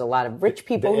 And there was a lot of rich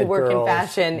people who work in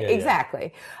fashion. Yeah,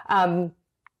 exactly. Yeah.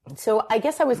 So I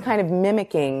guess I was kind of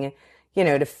mimicking,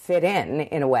 to fit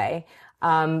in a way.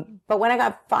 But when I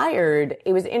got fired,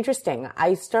 it was interesting.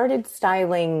 I started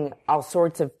styling all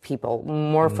sorts of people,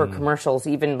 more for commercials,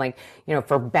 even like,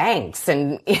 for banks.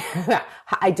 And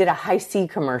I did a High C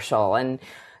commercial and,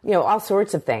 all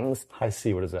sorts of things. High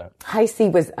C, what is that? High C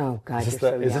was, oh God, is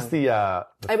this the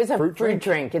it was a fruit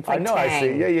drink. It's like I know, Tang. I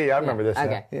see. Yeah, I remember this.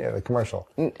 Okay. Yeah, the commercial.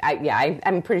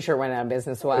 I'm pretty sure it went out of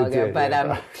business a while ago.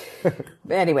 But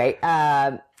anyway,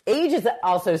 age is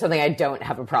also something I don't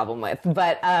have a problem with,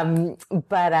 but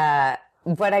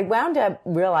what I wound up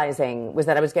realizing was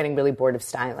that I was getting really bored of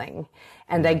styling.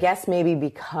 And I guess maybe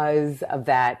because of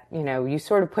that, you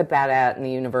sort of put that out in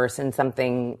the universe and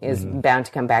something is bound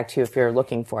to come back to you if you're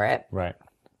looking for it. Right.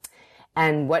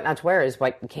 And What Not to Wear is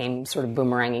what came sort of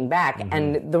boomeranging back.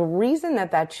 And the reason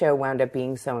that show wound up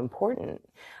being so important,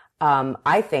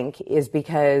 I think, is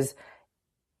because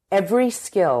every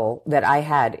skill that I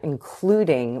had,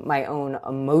 including my own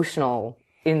emotional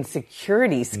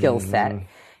insecurity skill set,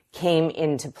 came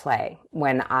into play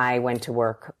when I went to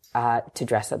work to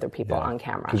dress other people on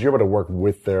camera. Because you're able to work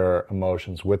with their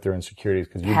emotions, with their insecurities,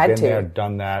 because you've been there,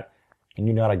 done that, and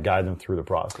you know how to guide them through the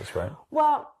process, right?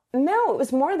 Well, no, it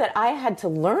was more that I had to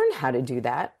learn how to do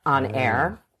that on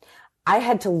air. I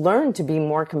had to learn to be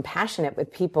more compassionate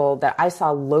with people that I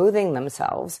saw loathing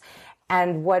themselves.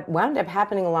 And what wound up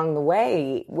happening along the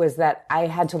way was that I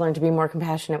had to learn to be more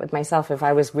compassionate with myself if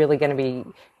I was really going to be,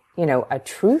 a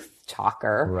truth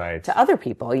talker to other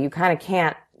people. You kind of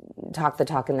can't talk the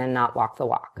talk and then not walk the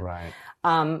walk. Right.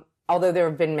 Although there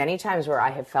have been many times where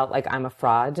I have felt like I'm a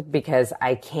fraud because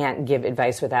I can't give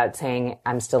advice without saying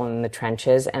I'm still in the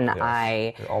trenches and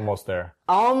You're almost there.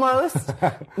 Almost.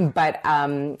 But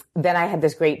then I had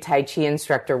this great Tai Chi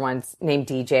instructor once named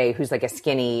DJ who's like a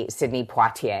skinny Sidney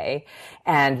Poitier.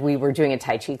 And we were doing a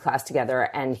Tai Chi class together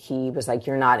and he was like,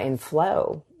 you're not in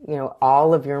flow.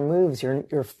 All of your moves,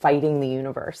 you're fighting the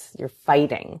universe. You're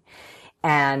fighting.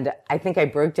 And I think I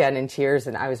broke down in tears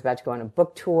and I was about to go on a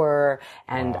book tour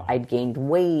and I'd gained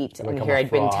weight. And here I'd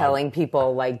been telling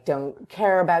people, like, don't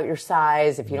care about your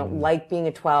size. If you don't like being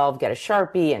a 12, get a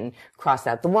Sharpie and cross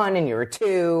out the 1 and you're a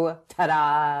 2.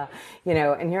 Ta-da.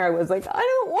 And here I was like, I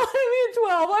don't want to be a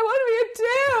 12. I want to be a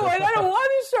 2 and I don't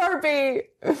want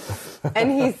a Sharpie.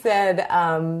 And he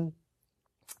said,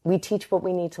 we teach what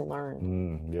we need to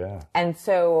learn. Yeah. And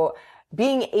so,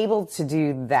 being able to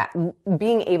do that,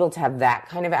 being able to have that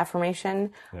kind of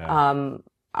affirmation,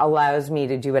 allows me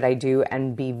to do what I do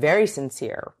and be very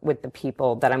sincere with the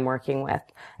people that I'm working with.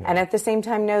 Yeah. And at the same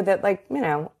time know that, like, you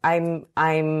know,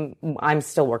 I'm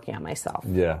still working on myself.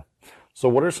 Yeah. So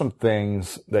what are some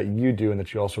things that you do and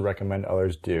that you also recommend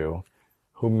others do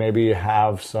who maybe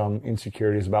have some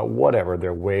insecurities about whatever,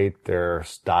 their weight, their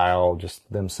style,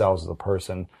 just themselves as a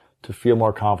person, to feel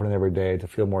more confident every day, to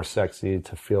feel more sexy,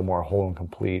 to feel more whole and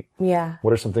complete? Yeah.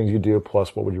 What are some things you do,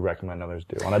 plus what would you recommend others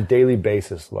do on a daily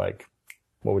basis? Like,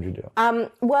 what would you do?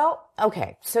 Well,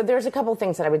 okay. So there's a couple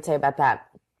things that I would say about that.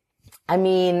 I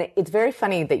mean, it's very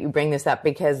funny that you bring this up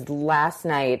because last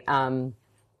night,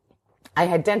 I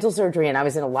had dental surgery and I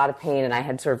was in a lot of pain and I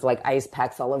had sort of like ice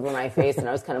packs all over my face and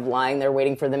I was kind of lying there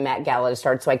waiting for the Met Gala to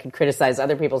start so I could criticize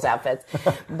other people's outfits.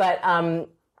 But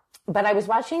I was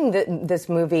watching this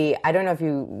movie. I don't know if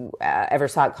you ever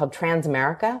saw it, called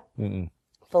Transamerica. Mm-mm.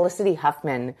 Felicity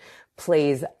Huffman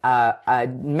plays a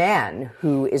man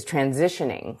who is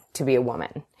transitioning to be a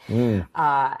woman.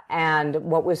 And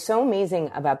what was so amazing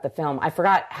about the film, I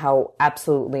forgot how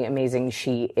absolutely amazing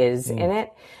she is in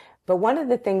it. But one of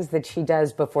the things that she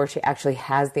does before she actually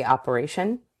has the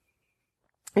operation,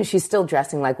 and she's still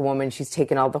dressing like a woman. She's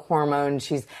taken all the hormones.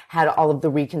 She's had all of the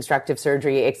reconstructive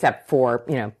surgery except for,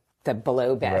 you know, the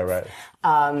below bits.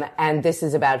 Right. And this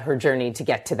is about her journey to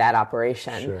get to that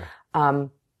operation. Sure.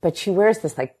 But she wears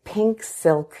this like pink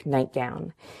silk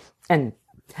nightgown and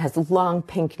has long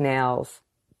pink nails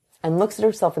and looks at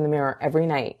herself in the mirror every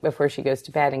night before she goes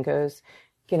to bed and goes,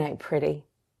 "Good night, pretty."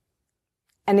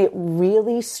 And it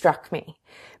really struck me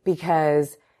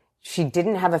because she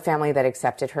didn't have a family that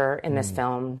accepted her in this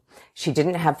film. She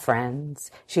didn't have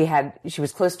friends. She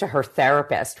was close to her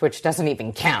therapist, which doesn't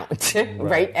even count,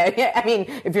 right? I mean,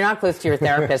 if you're not close to your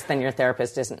therapist, then your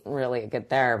therapist isn't really a good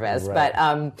therapist. Right.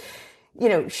 But, you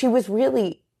know, she was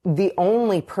really the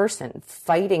only person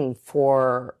fighting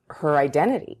for her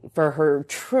identity, for her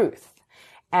truth.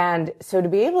 And so to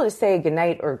be able to say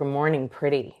goodnight or good morning,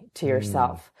 pretty, to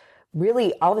yourself,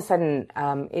 really, all of a sudden,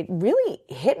 it really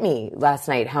hit me last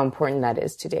night how important that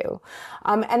is to do.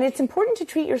 And it's important to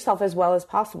treat yourself as well as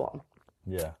possible.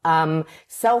 Yeah.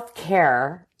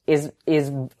 Self-care is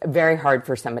very hard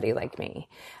for somebody like me.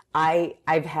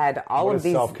 I've had all of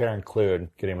these. What does self-care include?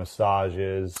 Getting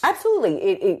massages? Absolutely.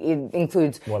 It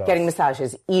includes getting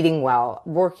massages, eating well,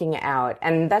 working out.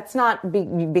 And that's not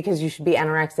because you should be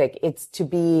anorexic. It's to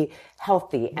be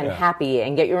healthy and happy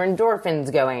and get your endorphins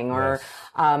going or,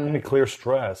 and to clear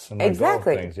stress and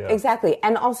exactly, things. Yeah. Exactly.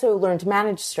 And also learn to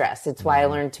manage stress. It's why I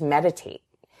learned to meditate,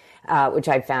 which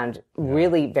I found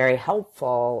really very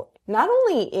helpful, not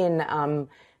only in,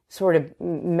 sort of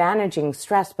managing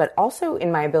stress, but also in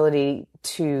my ability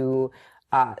to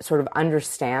sort of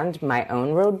understand my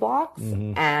own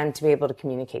roadblocks and to be able to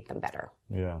communicate them better.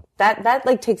 Yeah. That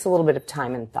like takes a little bit of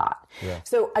time and thought. Yeah.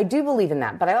 So I do believe in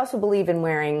that, but I also believe in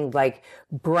wearing like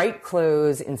bright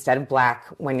clothes instead of black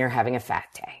when you're having a fat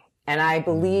day. And I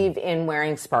believe in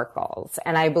wearing sparkles.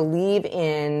 And I believe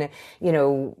in, you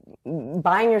know,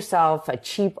 buying yourself a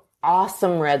cheap,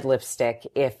 awesome red lipstick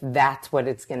if that's what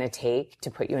it's going to take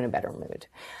to put you in a better mood.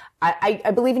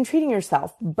 I believe in treating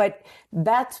yourself, but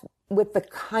that's with the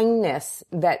kindness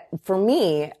that, for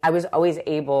me, I was always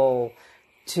able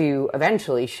to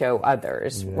eventually show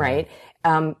others, right?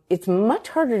 It's much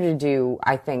harder to do,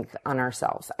 I think, on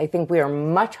ourselves. I think we are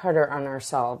much harder on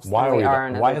ourselves than we are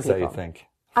on other people. Why is that, you think?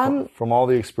 From all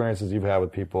the experiences you've had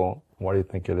with people, why do you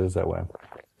think it is that way?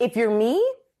 If you're me,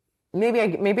 maybe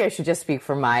I should just speak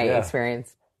from my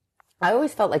experience. I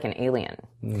always felt like an alien.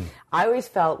 I always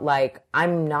felt like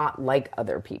I'm not like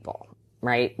other people,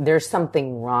 right? There's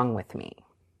something wrong with me.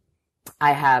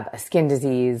 I have a skin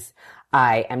disease.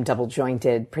 I am double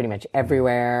jointed pretty much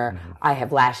everywhere. I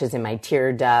have lashes in my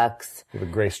tear ducts. You have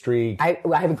a gray streak. I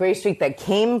have a gray streak that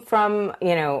came from,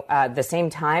 you know, the same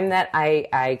time that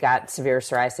I got severe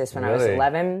psoriasis when I was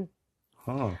 11.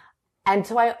 Huh. And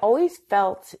so I always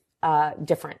felt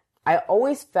different. I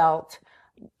always felt,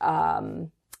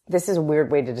 this is a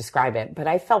weird way to describe it, but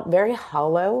I felt very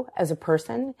hollow as a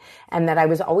person, and that I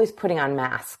was always putting on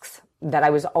masks, that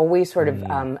I was always sort of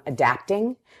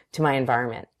adapting to my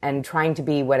environment and trying to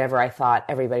be whatever I thought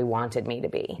everybody wanted me to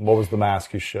be. What was the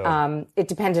mask you showed? It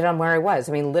depended on where I was.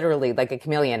 I mean, literally, like a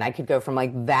chameleon, I could go from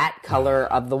like that color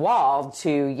of the wall to,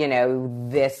 you know,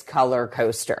 this color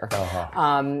coaster.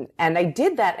 And I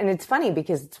did that, and it's funny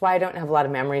because it's why I don't have a lot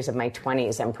of memories of my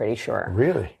 20s, I'm pretty sure.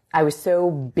 Really? I was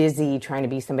so busy trying to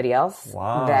be somebody else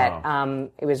that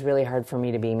it was really hard for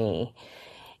me to be me.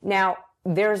 Now,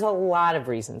 there's a lot of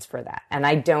reasons for that, and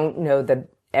I don't know that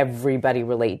everybody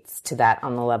relates to that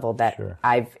on the level that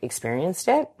I've experienced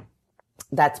it.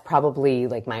 That's probably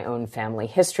like my own family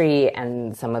history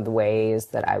and some of the ways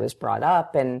that I was brought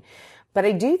up. But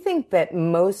I do think that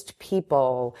most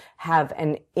people have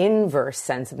an inverse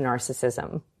sense of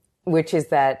narcissism, which is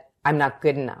that I'm not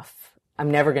good enough. I'm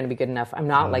never going to be good enough. I'm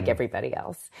not like everybody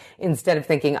else. Instead of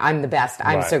thinking I'm the best,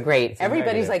 I'm so great.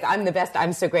 Everybody's like, I'm the best,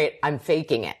 I'm so great. I'm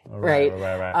faking it. Right.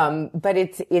 But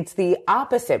it's the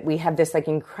opposite. We have this like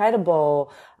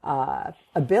incredible,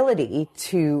 ability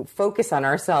to focus on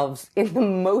ourselves in the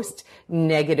most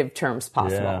negative terms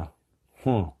possible.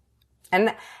 Yeah.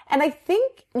 And I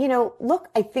think, look,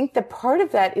 I think that part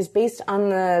of that is based on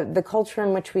the culture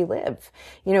in which we live.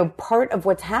 Part of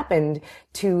what's happened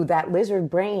to that lizard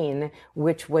brain,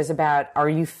 which was about, are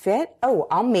you fit? Oh,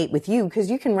 I'll mate with you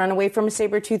because you can run away from a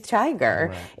saber-toothed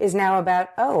tiger, is now about,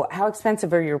 oh, how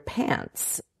expensive are your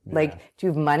pants? Yeah. Like, do you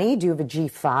have money? Do you have a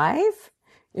G5?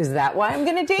 Is that why I'm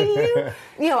going to date you?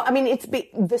 It's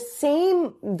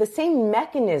the same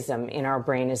mechanism in our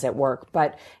brain is at work,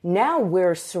 but now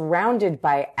we're surrounded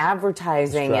by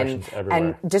advertising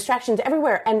and distractions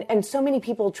everywhere. And so many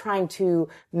people trying to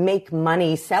make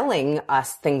money selling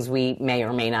us things we may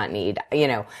or may not need,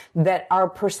 that our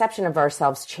perception of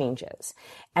ourselves changes.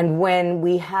 And when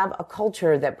we have a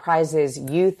culture that prizes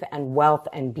youth and wealth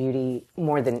and beauty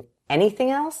more than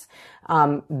anything else,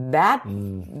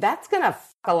 that's gonna fuck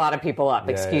a lot of people up.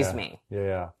 Excuse me.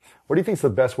 Yeah. What do you think is the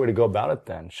best way to go about it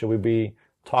then? Should we be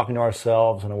talking to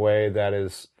ourselves in a way that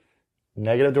is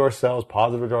negative to ourselves,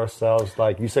 positive to ourselves?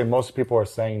 Like you say, most people are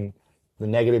saying the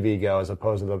negative ego as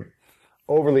opposed to the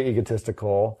overly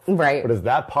egotistical. Right. But is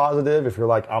that positive if you're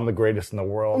like, I'm the greatest in the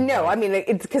world? No,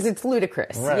 it's because it's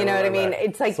ludicrous. Right, you know what I mean? Right.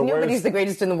 It's like nobody's the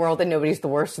greatest in the world and nobody's the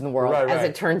worst in the world, as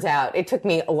it turns out. It took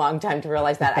me a long time to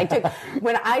realize that.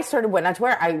 When I started What Not to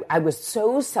Wear, I was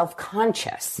so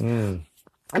self-conscious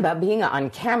about being on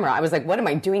camera. I was like, what am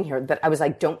I doing here? That I was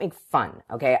like, don't make fun,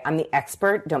 okay? I'm the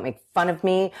expert. Don't make fun of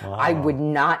me. Wow. I would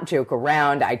not joke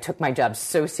around. I took my job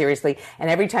so seriously. And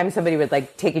every time somebody would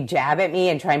like take a jab at me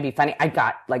and try and be funny, I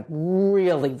got like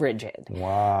really rigid.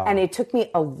 Wow. And it took me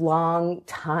a long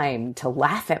time to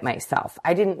laugh at myself.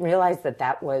 I didn't realize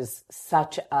that was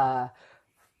such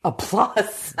a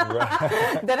plus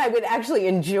that I would actually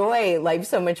enjoy life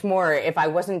so much more if I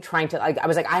wasn't trying to, I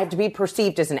was like, I have to be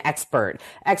perceived as an expert.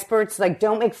 Experts, like,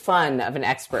 don't make fun of an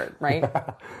expert, right?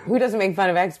 Who doesn't make fun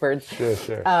of experts?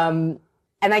 Sure. And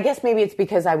I guess maybe it's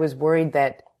because I was worried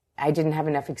that I didn't have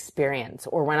enough experience.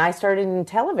 Or when I started in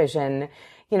television,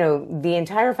 the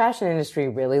entire fashion industry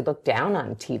really looked down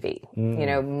on TV.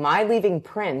 My leaving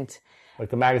print, like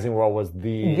the magazine world was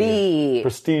the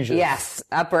prestigious. Yes,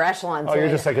 upper echelon. Oh, you're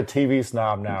just like a TV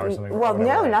snob now or something. Well,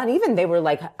 no, not even. They were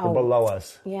like, oh, below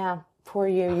us. Yeah, poor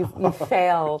you. You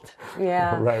failed.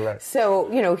 Yeah. Right. So,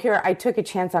 here I took a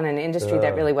chance on an industry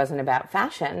that really wasn't about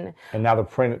fashion. And now the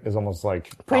print is almost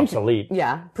like obsolete.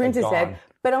 Yeah, print is dead.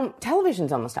 But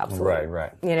television's almost obsolete.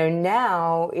 Right.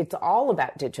 Now it's all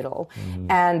about digital.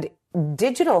 And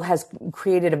digital has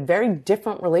created a very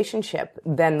different relationship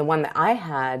than the one that I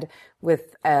had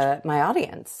with my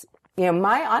audience.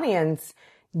 My audience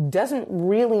doesn't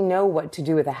really know what to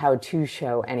do with a how-to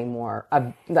show anymore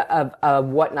of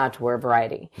What Not to Wear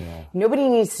variety. Yeah. Nobody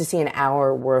needs to see an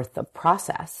hour worth of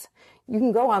process. You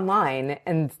can go online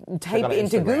and type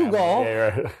into Google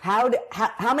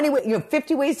how many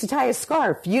 50 ways to tie a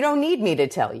scarf. You don't need me to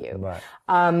tell you.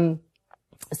 Right.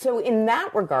 So in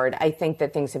that regard, I think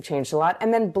that things have changed a lot.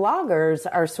 And then bloggers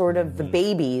are sort of the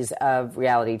babies of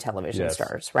reality television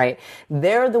stars, right?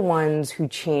 They're the ones who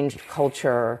changed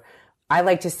culture. I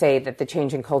like to say that the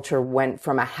change in culture went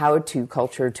from a how-to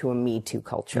culture to a me-too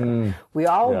culture. We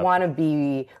all want to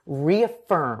be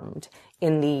reaffirmed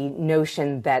in the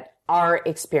notion that our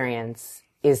experience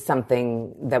is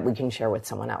something that we can share with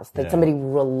someone else, that somebody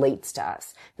relates to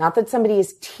us. Not that somebody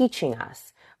is teaching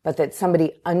us, but that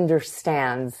somebody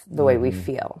understands the way we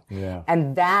feel. Yeah.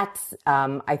 And that's,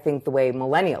 I think, the way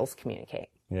millennials communicate.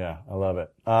 Yeah, I love it.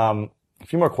 A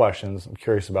few more questions I'm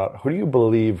curious about. Who do you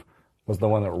believe was the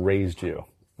one that raised you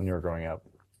when you were growing up?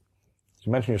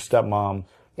 You mentioned your stepmom.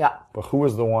 Yeah. But who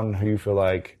was the one who you feel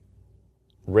like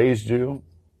raised you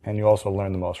and you also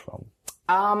learned the most from?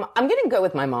 I'm going to go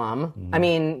with my mom. I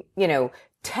mean,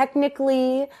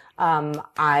 technically,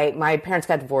 my parents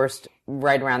got divorced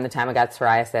right around the time I got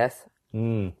psoriasis.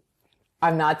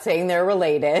 I'm not saying they're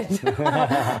related.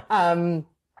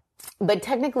 But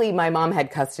technically my mom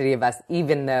had custody of us,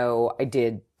 even though I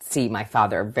did see my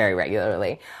father very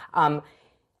regularly.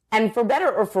 And for better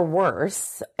or for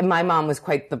worse, my mom was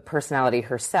quite the personality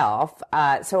herself.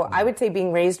 So I would say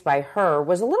being raised by her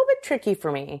was a little bit tricky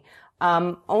for me.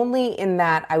 Only in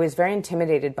that I was very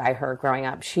intimidated by her growing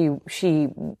up.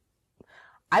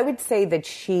 I would say that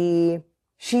she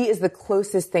is the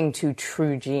closest thing to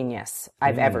true genius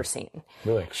I've ever seen.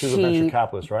 Really? She's a venture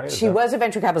capitalist, right? She was a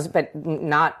venture capitalist, but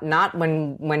not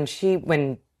when she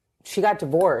got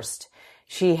divorced.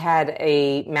 She had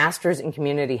a master's in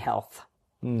community health.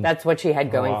 That's what she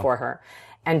had going for her.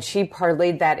 And she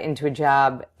parlayed that into a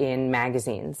job in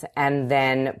magazines and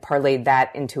then parlayed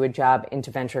that into a job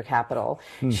into venture capital.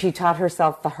 She taught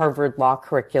herself the Harvard Law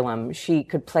curriculum. She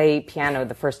could play piano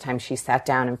the first time she sat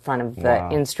down in front of the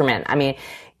instrument. I mean,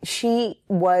 she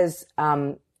was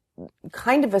kind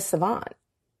of a savant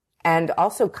and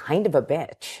also kind of a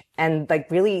bitch and like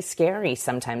really scary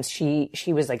sometimes. She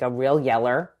was like a real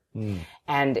yeller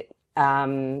and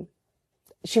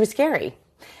she was scary.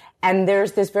 And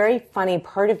there's this very funny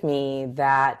part of me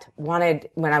that when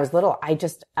I was little, I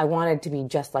wanted to be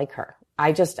just like her.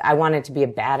 I wanted to be a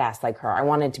badass like her. I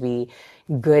wanted to be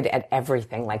good at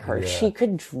everything like her. Yeah. She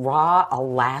could draw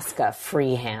Alaska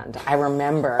freehand. I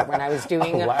remember when I was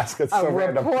doing a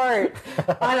report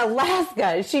on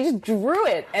Alaska. She just drew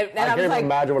it. And I can't even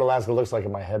imagine what Alaska looks like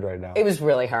in my head right now. It was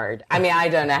really hard. I mean, I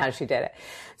don't know how she did it.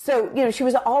 So, she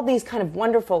was all these kind of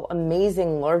wonderful,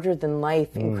 amazing, larger than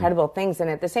life, incredible things. And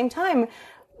at the same time,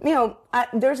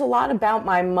 there's a lot about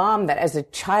my mom that as a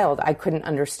child I couldn't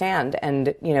understand.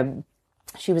 And,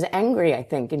 she was angry, I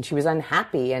think, and she was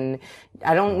unhappy. And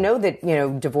I don't know that,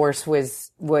 divorce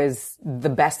was the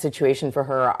best situation for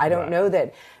her. I don't know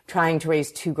that trying to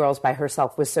raise two girls by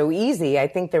herself was so easy. I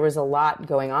think there was a lot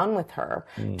going on with her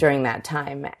during that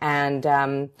time. And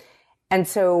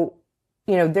so,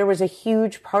 there was a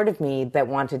huge part of me that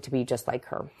wanted to be just like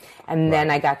her. And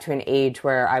then I got to an age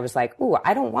where I was like, ooh,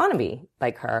 I don't want to be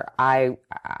like her. I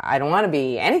don't want to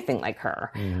be anything like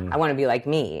her. I want to be like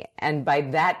me. And by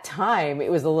that time, it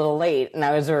was a little late and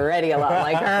I was already a lot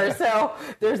like her. So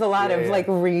there's a lot of like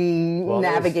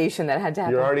re-navigation that had to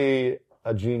happen. You're already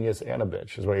a genius and a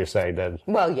bitch, is what you're saying, then.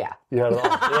 Well, yeah. You had it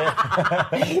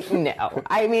all. No.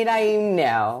 I mean, I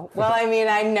know. Well, I mean,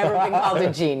 I've never been called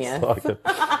a genius.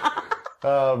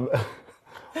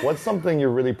 What's something you're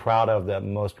really proud of that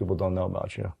most people don't know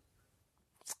about you?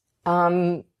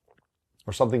 Or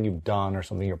something you've done or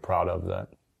something you're proud of that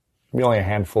maybe only a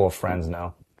handful of friends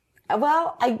know.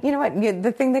 Well, you know what?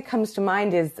 The thing that comes to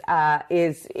mind is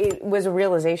it was a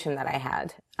realization that I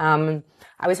had.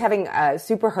 I was having a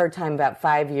super hard time about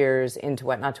 5 years into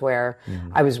What Not to Wear.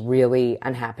 I was really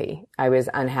unhappy. I was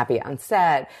unhappy on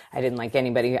set. I didn't like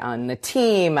anybody on the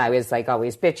team. I was like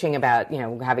always bitching about,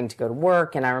 having to go to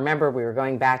work. And I remember we were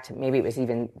going back to, maybe it was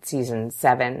even season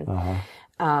 7.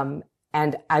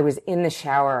 And I was in the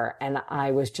shower and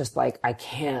I was just like, I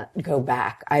can't go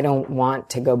back. I don't want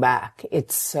to go back.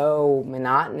 It's so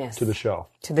monotonous. To the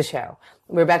show.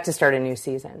 We're about to start a new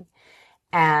season.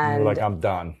 And you're like, I'm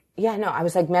done. Yeah, no, I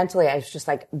was like mentally, I was just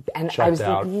like, and checked I was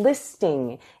out.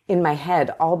 Listing in my head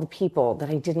all the people that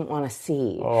I didn't want to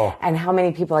see and how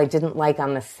many people I didn't like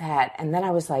on the set. And then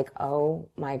I was like, oh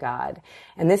my God.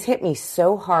 And this hit me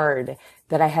so hard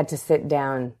that I had to sit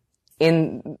down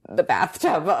in the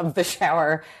bathtub of the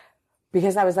shower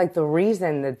because I was like, the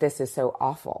reason that this is so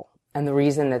awful and the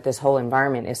reason that this whole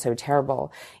environment is so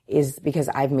terrible is because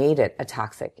I've made it a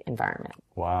toxic environment.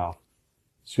 Wow.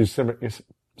 So you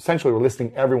essentially were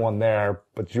listing everyone there,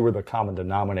 but you were the common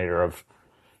denominator of,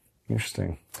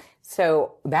 interesting.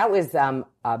 So that was that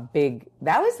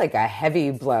was like a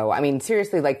heavy blow. I mean,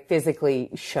 seriously, like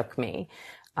physically shook me.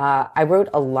 I wrote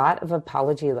a lot of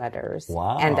apology letters.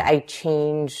 Wow. And I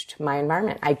changed my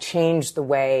environment. I changed the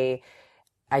way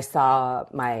I saw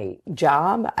my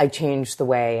job. I changed the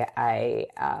way I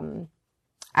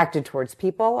acted towards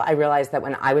people. I realized that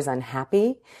when I was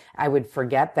unhappy, I would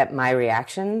forget that my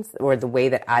reactions or the way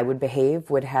that I would behave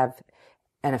would have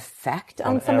an effect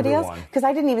on somebody else. Because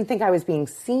I didn't even think I was being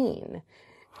seen.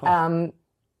 And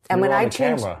when I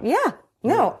changed, I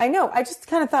know. I just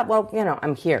kind of thought, well,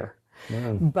 I'm here.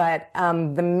 But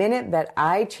the minute that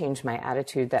I changed my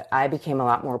attitude, that I became a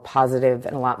lot more positive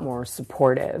and a lot more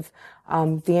supportive,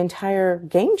 the entire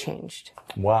game changed.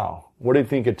 Wow. What do you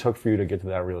think it took for you to get to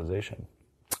that realization?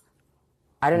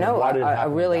 I don't know, a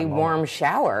really warm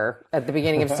shower at the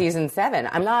beginning of season 7.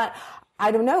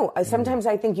 I don't know. Sometimes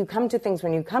I think you come to things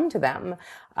when you come to them.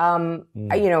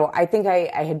 I think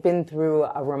I had been through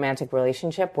a romantic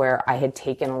relationship where I had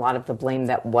taken a lot of the blame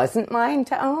that wasn't mine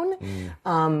to own.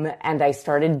 And I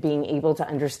started being able to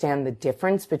understand the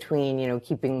difference between,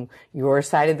 keeping your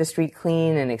side of the street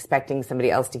clean and expecting somebody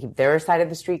else to keep their side of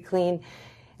the street clean.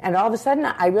 And all of a sudden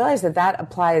I realized that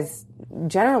applies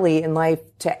generally in life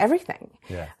to everything.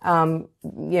 Yeah.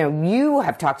 You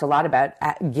have talked a lot about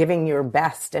giving your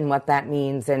best and what that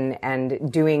means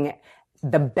and doing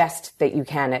the best that you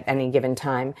can at any given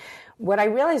time. What I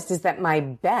realized is that my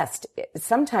best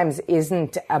sometimes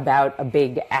isn't about a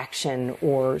big action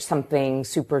or something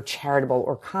super charitable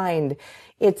or kind.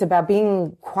 It's about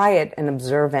being quiet and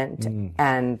observant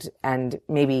and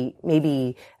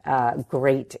maybe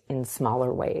great in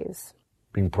smaller ways.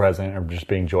 Being present or just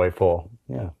being joyful.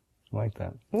 Yeah, I like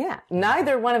that. Yeah.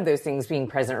 Neither one of those things, being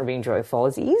present or being joyful,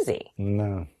 is easy.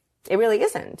 No. It really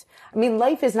isn't. I mean,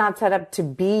 life is not set up to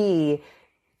be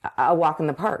a walk in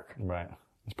the park. Right.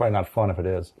 It's probably not fun if it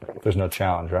is. There's no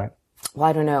challenge, right? Well,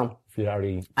 I don't know. If you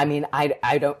already... I mean,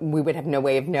 I don't, we would have no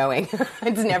way of knowing.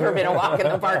 It's never been a walk in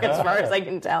the park as far as I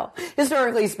can tell,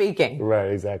 historically speaking.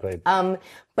 Right, exactly.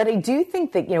 But I do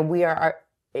think that, we are,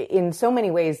 in so many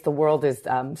ways, the world is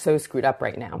so screwed up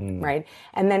right now, right?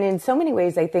 And then in so many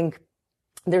ways, I think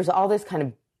there's all this kind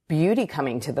of beauty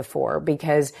coming to the fore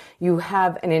because you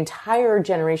have an entire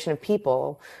generation of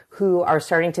people who are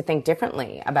starting to think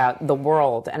differently about the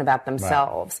world and about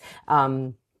themselves.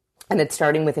 Right. And it's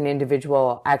starting with an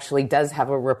individual actually does have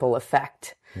a ripple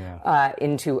effect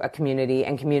into a community,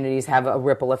 and communities have a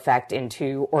ripple effect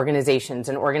into organizations,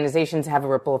 and organizations have a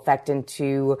ripple effect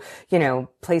into,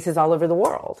 places all over the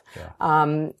world.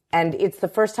 Yeah. And it's the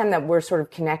first time that we're sort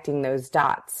of connecting those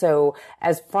dots. So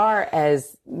as far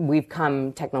as we've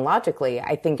come technologically,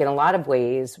 I think in a lot of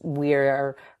ways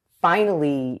we're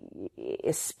finally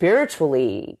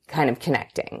spiritually kind of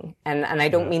connecting. And I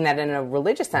don't mean that in a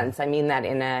religious sense. I mean that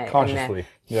in a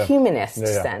humanist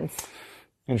sense.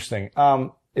 Interesting.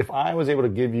 If I was able to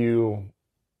give you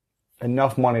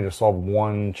enough money to solve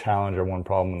one challenge or one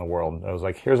problem in the world, I was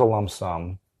like, here's a lump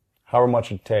sum, however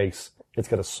much it takes, it's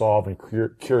got to solve and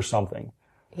cure something.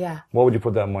 Yeah. What would you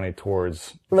put that money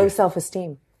towards? Low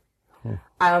self-esteem.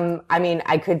 I mean,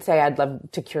 I could say I'd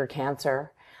love to cure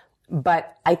cancer.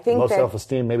 But I think low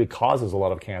self-esteem maybe causes a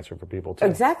lot of cancer for people too.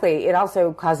 Exactly. It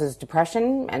also causes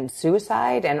depression and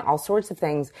suicide and all sorts of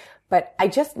things. But I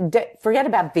just forget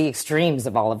about the extremes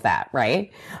of all of that, right?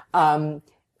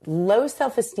 Low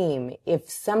self-esteem, if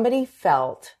somebody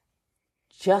felt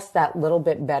just that little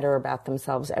bit better about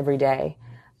themselves every day,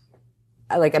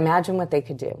 imagine what they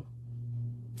could do.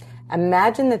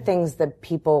 Imagine the things that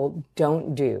people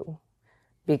don't do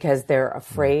because they're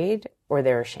afraid or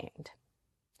they're ashamed.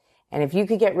 And if you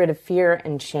could get rid of fear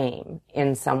and shame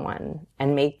in someone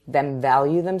and make them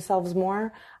value themselves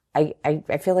more, I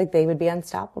feel like they would be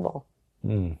unstoppable.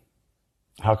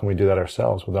 How can we do that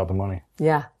ourselves without the money?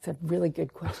 Yeah, it's a really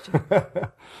good question.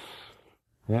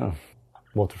 Yeah.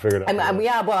 We'll have to figure it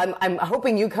out. I'm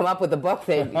hoping you come up with a book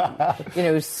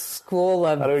that, school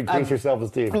of... How to increase your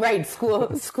self-esteem. Right,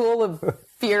 school of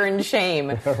fear and shame.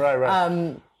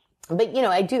 Right. But,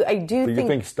 I do think... Do you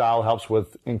think style helps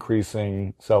with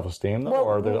increasing self-esteem, though,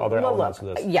 or are there other elements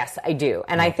of this? Yes, I do.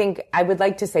 And I think I would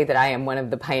like to say that I am one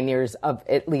of the pioneers of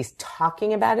at least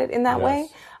talking about it in that way.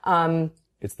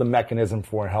 It's the mechanism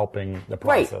for helping the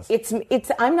process.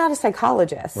 Right. I'm not a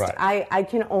psychologist. Right. I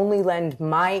can only lend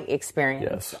my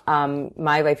experience,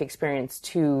 my life experience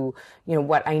to,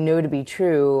 what I know to be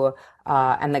true,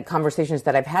 and the conversations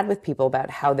that I've had with people about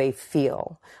how they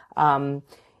feel.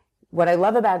 What I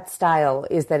love about style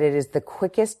is that it is the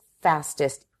quickest,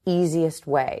 fastest, easiest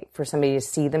way for somebody to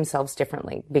see themselves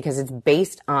differently because it's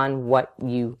based on what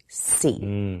you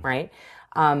see, right?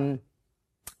 And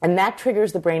that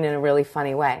triggers the brain in a really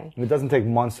funny way. And it doesn't take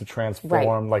months to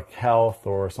transform like health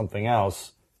or something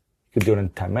else. You could do it in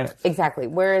 10 minutes. Exactly.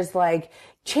 Whereas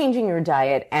changing your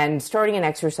diet and starting an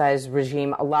exercise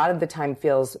regime a lot of the time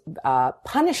feels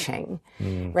punishing,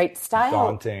 right? Style,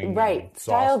 daunting, right?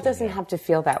 Style doesn't have to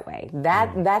feel that way.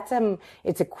 That's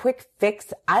it's a quick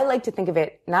fix. I like to think of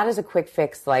it not as a quick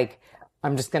fix, like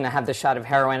I'm just going to have the shot of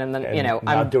heroin and then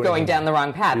I'm going down the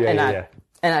wrong path and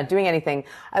not doing anything.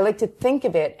 I like to think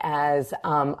of it as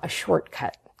a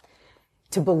shortcut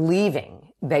to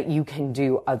believing that you can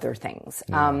do other things.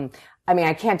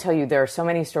 I can't tell you, there are so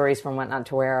many stories from What Not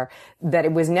to Wear that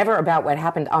it was never about what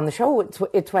happened on the show.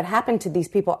 It's what happened to these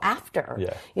people after.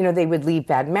 Yeah. They would leave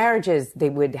bad marriages. They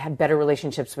would have better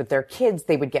relationships with their kids.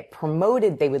 They would get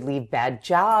promoted. They would leave bad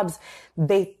jobs.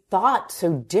 They thought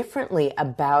so differently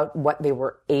about what they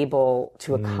were able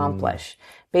to accomplish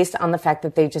based on the fact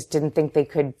that they just didn't think they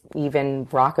could even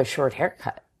rock a short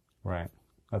haircut. Right.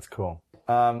 That's cool.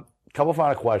 Couple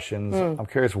final questions. I'm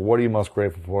curious, what are you most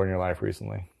grateful for in your life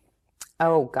recently?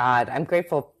 Oh God, I'm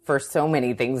grateful for so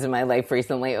many things in my life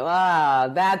recently.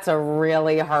 That's a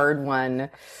really hard one.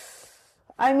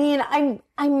 I mean,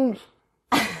 I'm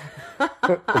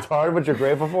It's hard, but you're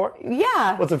grateful for it?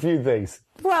 Yeah. What's a few things?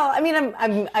 Well, I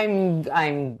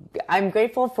mean, I'm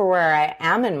grateful for where I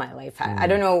am in my life. I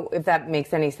don't know if that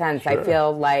makes any sense. Sure. I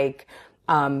feel like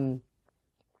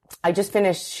I just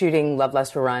finished shooting Love,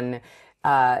 Lust, Run.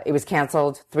 It was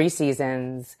canceled, 3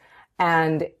 seasons.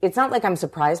 And it's not like I'm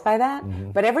surprised by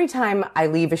that, but every time I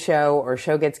leave a show or a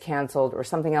show gets canceled or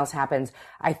something else happens,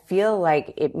 I feel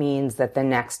like it means that the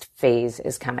next phase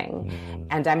is coming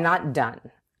and I'm not done.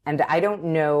 And I don't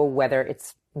know whether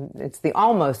it's the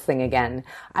almost thing again.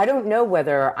 I don't know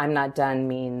whether I'm not done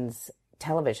means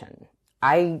television.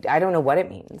 I don't know what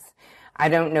it means. I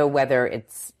don't know whether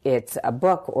it's a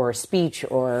book or a speech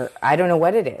or I don't know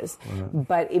what it is,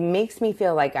 but it makes me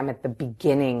feel like I'm at the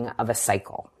beginning of a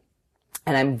cycle.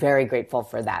 And I'm very grateful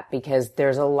for that because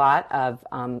there's a lot of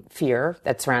fear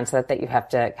that surrounds that you have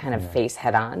to kind of face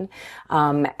head on.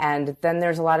 And then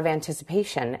there's a lot of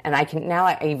anticipation. And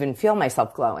I even feel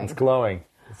myself glowing. It's glowing.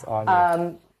 It's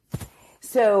on you.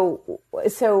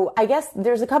 So I guess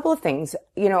there's a couple of things.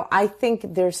 You know, I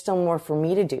think there's still more for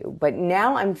me to do. But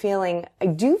now I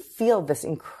do feel this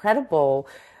incredible,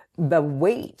 the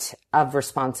weight of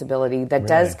responsibility that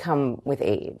does come with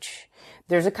age.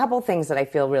 There's a couple things that I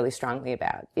feel really strongly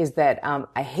about is that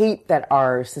I hate that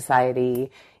our society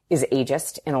is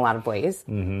ageist in a lot of ways.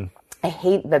 I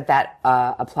hate that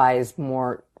applies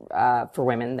more for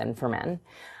women than for men.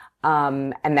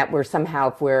 And that we're somehow,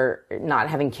 if we're not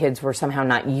having kids, we're somehow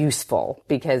not useful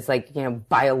because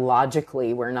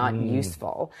biologically we're not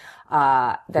useful.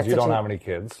 That's you don't have any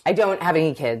kids. I don't have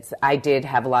any kids. I did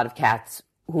have a lot of cats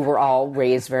who were all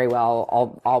raised very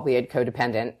well, albeit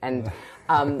codependent. And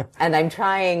I'm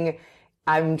trying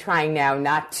now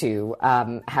not to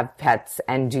have pets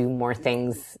and do more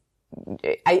things.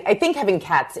 I think having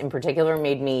cats in particular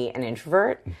made me an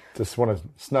introvert. Just want to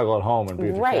snuggle at home and be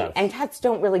with your cats. And cats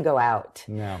don't really go out.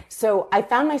 No. So I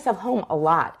found myself home a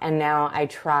lot, and now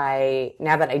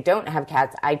that I don't have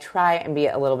cats, I try and be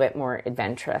a little bit more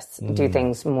adventurous, do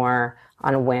things more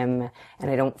on a whim, and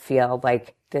I don't feel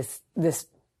like this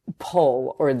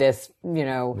pull or this,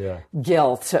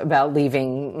 guilt about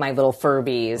leaving my little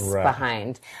Furbies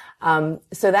behind.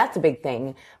 So that's a big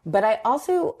thing. But I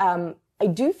also, I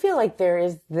do feel like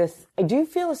I do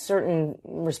feel a certain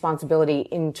responsibility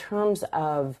in terms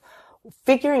of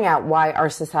figuring out why our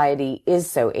society is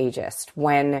so ageist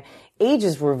when age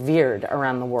is revered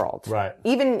around the world. Right.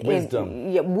 Even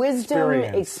wisdom,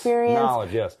 experience,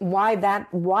 knowledge, yes.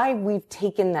 Why we've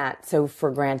taken that so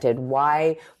for granted,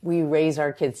 why we raise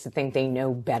our kids to think they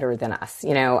know better than us.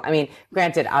 I mean,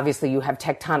 granted, obviously you have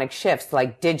tectonic shifts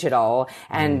like digital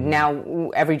and now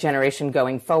every generation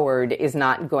going forward is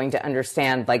not going to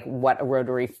understand like what a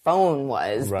rotary phone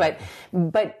was. Right.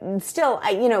 But still,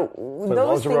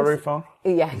 those things. A rotary phone?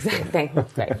 Yeah, exactly.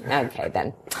 Right. Okay,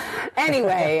 then.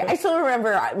 Anyway, I still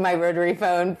remember my rotary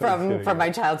phone from my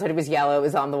childhood. It was yellow. It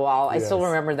was on the wall. I still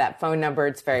remember that phone number.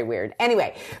 It's very weird.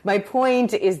 Anyway, my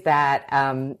point is that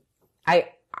I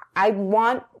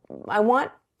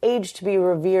want age to be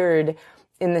revered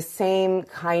in the same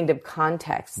kind of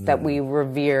context that we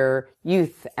revere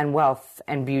youth and wealth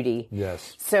and beauty.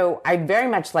 Yes. So I'd very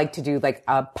much like to do like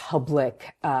a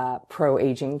public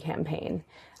pro-aging campaign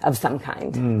of some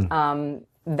kind.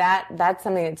 That's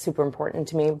something that's super important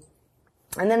to me.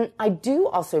 And then I do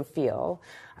also feel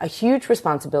a huge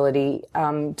responsibility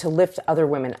to lift other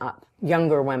women up,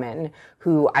 younger women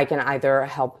who I can either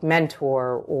help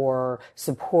mentor or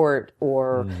support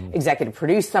or executive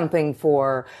produce something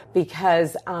for,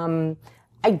 because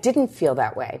I didn't feel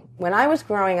that way. When I was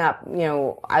growing up,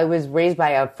 I was raised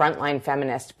by a frontline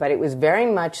feminist, but it was very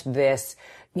much this,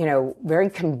 very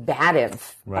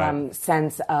combative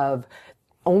sense of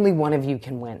only one of you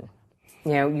can win.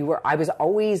 I was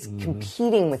always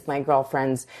competing with my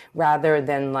girlfriends rather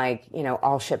than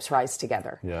all ships rise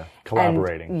together. Yeah.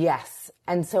 Collaborating. Yes.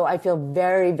 And so I feel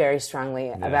very, very strongly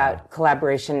about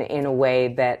collaboration in a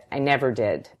way that I never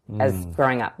did as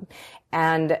growing up.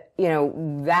 And,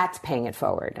 that's paying it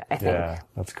forward, I think. Yeah,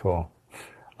 that's cool.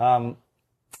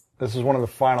 This is one of the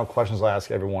final questions I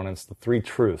ask everyone. It's the 3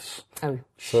 truths. Oh,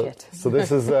 shit. So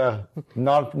this is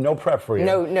no prep for you.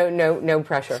 No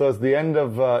pressure. So it's the end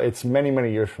of, it's many,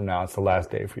 many years from now. It's the last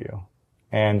day for you.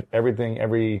 And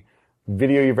every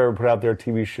video you've ever put out there,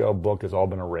 TV show, book, has all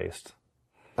been erased.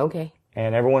 Okay.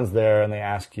 And everyone's there and they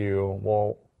ask you,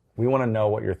 well, we want to know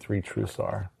what your 3 truths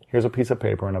are. Here's a piece of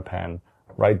paper and a pen.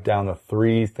 Write down the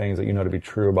 3 things that you know to be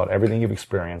true about everything you've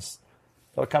experienced.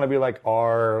 It'll kind of be like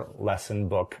our lesson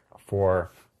book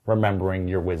for remembering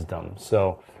your wisdom.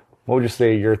 So what would you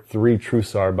say your 3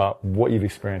 truths are about what you've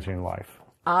experienced in your life?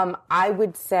 I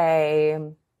would say,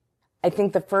 I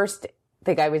think the first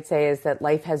thing I would say is that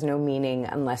life has no meaning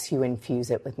unless you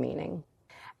infuse it with meaning.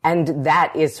 And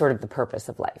that is sort of the purpose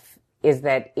of life, is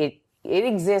that it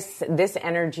exists, this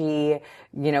energy,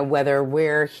 whether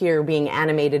we're here being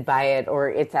animated by it or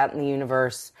it's out in the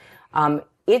universe,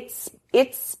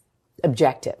 it's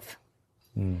objective.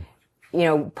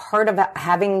 Part of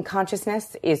having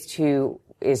consciousness is to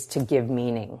give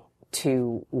meaning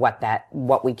to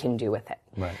what we can do with it.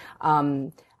 Right.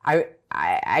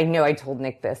 I know I told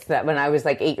Nick this, that when I was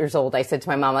like 8 years old, I said to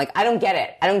my mom, like, I don't get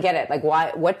it. Like,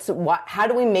 how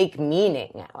do we make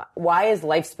meaning? Why is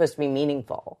life supposed to be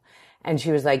meaningful? And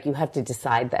she was like, you have to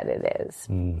decide that it is.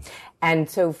 And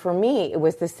so for me, it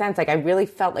was this sense, like, I really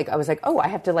felt like I was like, oh, I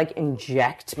have to like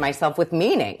inject myself with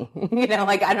meaning.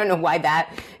 Like, I don't know why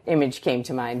that image came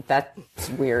to mind. That's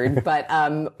weird. But,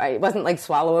 it wasn't like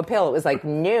swallow a pill. It was like,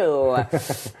 no,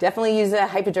 definitely use a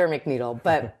hypodermic needle.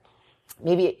 But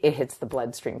maybe it hits the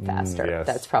bloodstream faster. Yes.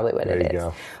 That's probably what it is.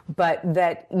 Go. But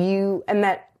that you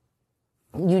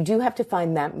do have to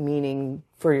find that meaning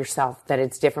for yourself, that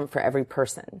it's different for every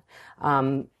person.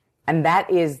 And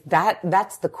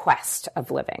that's the quest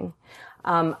of living.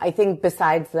 I think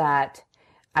besides that,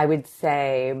 I would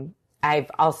say I've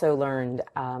also learned,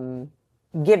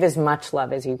 give as much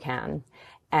love as you can.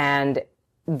 And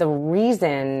the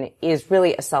reason is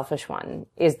really a selfish one,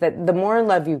 is that the more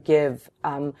love you give,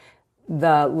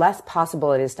 the less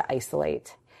possible it is to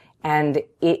isolate. And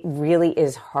it really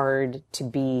is hard to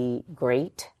be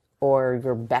great or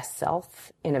your best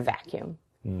self in a vacuum.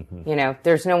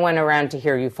 There's no one around to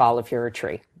hear you fall if you're a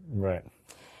tree. Right.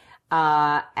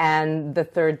 And the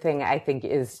third thing I think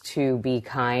is to be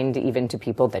kind even to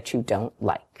people that you don't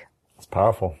like. It's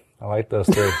powerful. I like those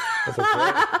three.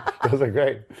 Those are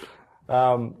great.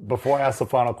 Before I ask the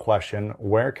final question,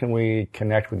 where can we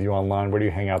connect with you online? Where do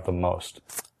you hang out the most?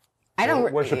 I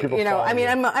don't, where should people follow I mean,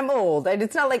 you? I'm old. And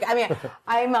it's not like,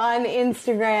 I'm on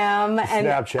Instagram and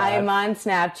Snapchat. I'm on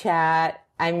Snapchat.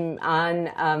 I'm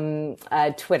on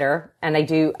Twitter, and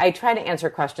I try to answer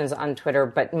questions on Twitter,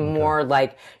 but more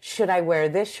like, should I wear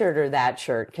this shirt or that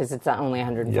shirt? Because it's only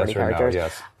 140 characters. No,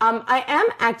 yes. I am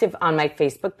active on my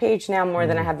Facebook page now more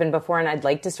than I have been before, and I'd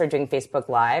like to start doing Facebook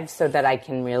Live so that I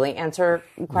can really answer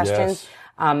questions.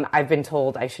 Yes. I've been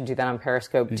told I should do that on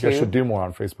Periscope too. You guys should do more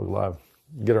on Facebook Live.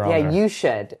 Get her on there. Yeah, you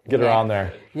should. Get her on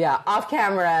there. Yeah, off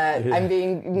camera,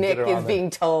 Nick is being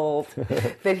told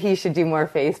that he should do more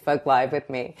Facebook Live with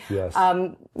me. Yes.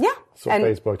 Yeah. So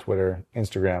Facebook, Twitter,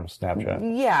 Instagram,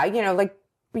 Snapchat.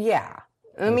 Yeah,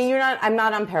 I mean, I'm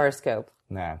not on Periscope.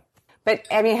 Nah. But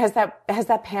I mean, has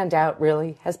that panned out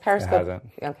really? Has Periscope? It hasn't.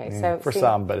 Okay, so for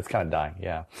some, but it's kind of dying.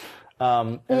 Yeah.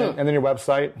 And then your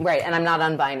website. Right, and I'm not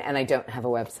on Vine, and I don't have a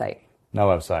website. No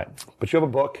website, but you have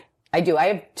a book. I do. I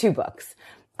have 2 books.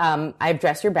 I have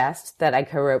Dress Your Best that I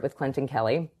co-wrote with Clinton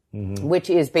Kelly, which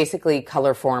is basically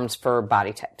color forms for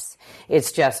body types.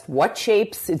 It's just what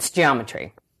shapes, it's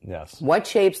geometry. Yes. What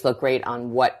shapes look great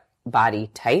on what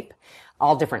body type,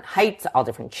 all different heights, all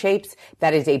different shapes.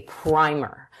 That is a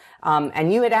primer.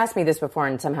 And you had asked me this before,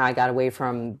 and somehow I got away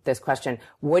from this question.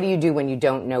 What do you do when you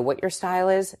don't know what your style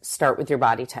is? Start with your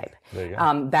body type. There you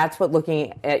go. That's what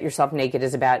looking at yourself naked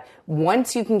is about.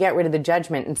 Once you can get rid of the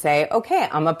judgment and say, okay,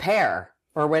 I'm a pear,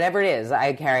 or whatever it is,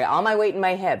 I carry all my weight in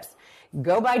my hips.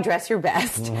 Go by Dress Your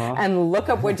Best and look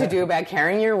up what to do about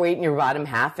carrying your weight in your bottom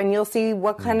half, and you'll see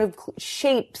what kind of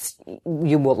shapes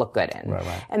you will look good in.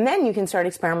 Right. And then you can start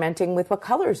experimenting with what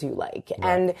colors you like. Right.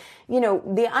 And,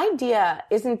 the idea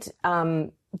isn't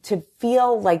to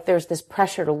feel like there's this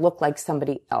pressure to look like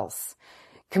somebody else.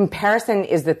 Comparison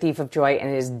is the thief of joy, and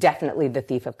it is definitely the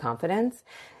thief of confidence.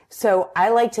 So I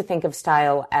like to think of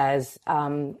style as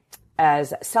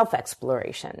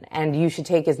self-exploration, and you should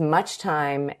take as much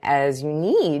time as you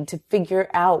need to figure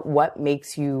out what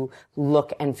makes you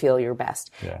look and feel your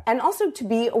best. Yeah. And also to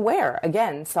be aware,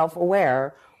 again,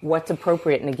 self-aware, what's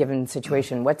appropriate in a given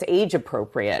situation, what's age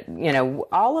appropriate,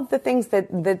 all of the things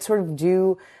that sort of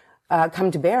do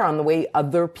come to bear on the way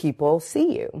other people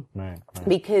see you. Right.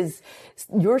 Because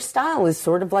your style is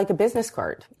sort of like a business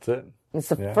card. That's it. It's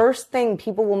the first thing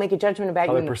people will make a judgment about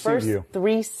you in the first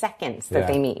 3 seconds that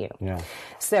they meet you. Yeah.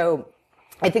 So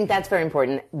I think that's very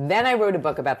important. Then I wrote a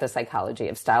book about the psychology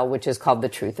of style, which is called The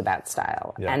Truth About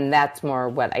Style. Yeah. And that's more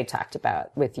what I talked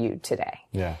about with you today.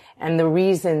 Yeah. And the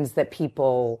reasons that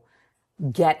people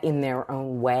get in their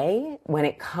own way when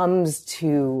it comes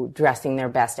to dressing their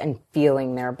best and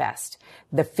feeling their best.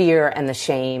 The fear and the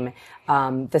shame,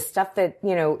 the stuff that,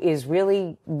 is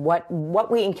really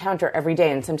what we encounter every day.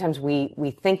 And sometimes we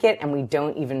think it and we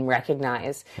don't even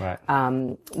recognize,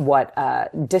 what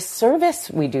disservice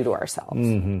we do to ourselves.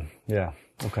 Mm-hmm. Yeah.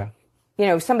 Okay.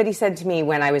 somebody said to me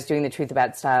when I was doing The Truth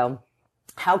About Style,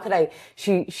 how could I,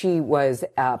 she was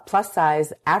a plus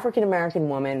size African-American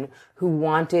woman who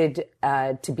wanted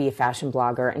to be a fashion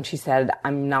blogger. And she said,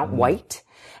 I'm not white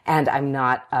and I'm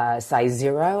not size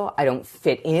 0. I don't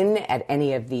fit in at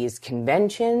any of these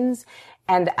conventions.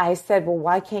 And I said, well,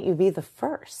 why can't you be the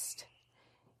first?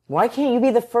 Why can't you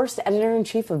be the first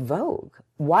editor-in-chief of Vogue?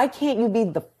 Why can't you be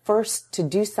the first to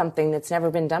do something that's never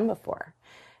been done before?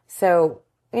 So,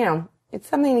 it's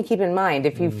something to keep in mind.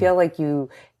 If you feel like you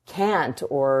can't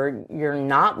or you're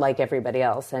not like everybody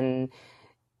else and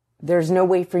there's no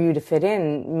way for you to fit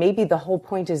in, maybe the whole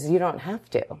point is you don't have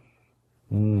to.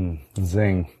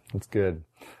 Zing. That's good.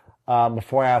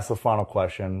 Before I ask the final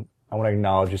question, I want to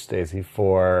acknowledge you, Stacy,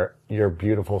 for your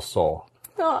beautiful soul.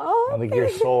 Oh, I think your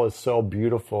soul is so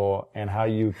beautiful and how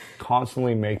you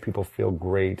constantly make people feel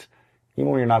great,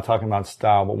 even when you're not talking about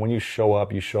style, but when you show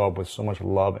up with so much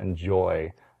love and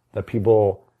joy that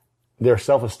people, their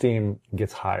self-esteem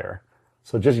gets higher.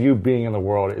 So just you being in the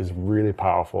world is really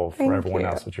powerful for everyone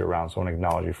else that you're around. So I want to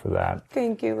acknowledge you for that.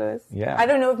 Thank you, Louis. Yeah. I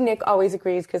don't know if Nick always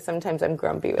agrees because sometimes I'm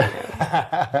grumpy with him.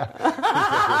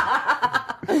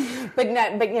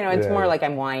 It's more like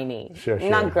I'm whiny. Sure.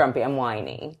 Not grumpy, I'm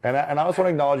whiny. And I also want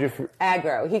to acknowledge you for...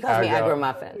 Aggro. He calls me Aggro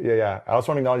Muffin. Yeah. I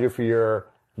also want to acknowledge you for your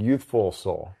youthful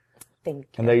soul. Thank you.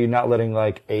 And that you're not letting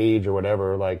age or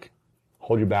whatever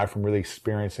hold you back from really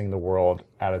experiencing the world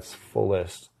at its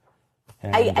fullest.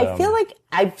 And, I feel like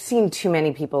I've seen too many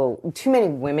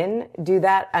women do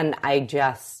that, and I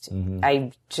just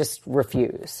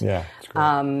refuse. Yeah, it's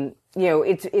great.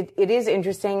 It is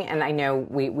interesting, and I know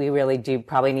we really do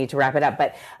probably need to wrap it up,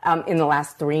 but in the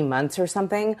last 3 months or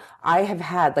something, I have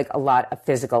had a lot of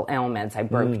physical ailments. I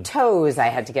broke toes. I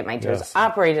had to get my toes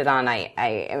operated on. I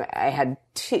had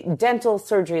dental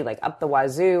surgery up the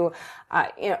wazoo.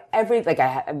 I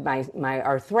had my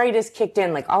arthritis kicked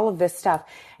in, all of this stuff.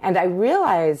 And I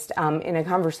realized in a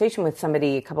conversation with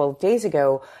somebody a couple of days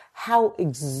ago how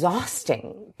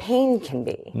exhausting pain can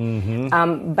be.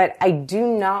 But I do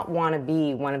not want to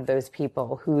be one of those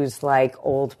people who's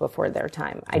old before their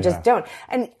time. I just don't.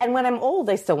 And when I'm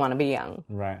old, I still want to be young.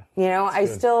 Right. I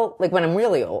still, when I'm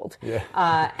really old. Yeah.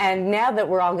 And now that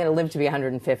we're all going to live to be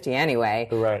 150 anyway,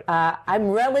 right.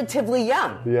 I'm relatively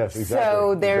young. Yes, exactly.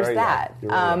 So there's that.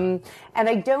 And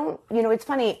I don't, it's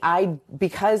funny,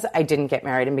 because I didn't get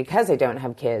married and because I don't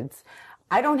have kids,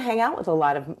 I don't hang out with a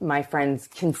lot of my friends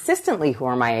consistently who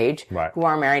are my age, who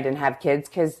are married and have kids,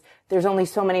 because there's only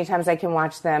so many times I can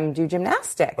watch them do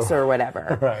gymnastics or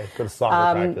whatever. Right, go to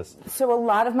soccer practice. So a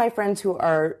lot of my friends who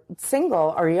are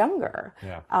single are younger.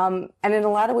 Yeah. And in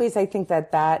a lot of ways, I think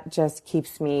that just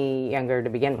keeps me younger to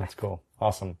begin with. That's cool.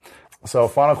 Awesome. So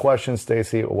final question,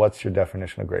 Stacy, what's your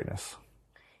definition of greatness?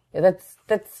 Yeah,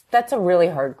 that's a really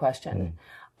hard question.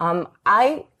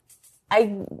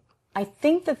 I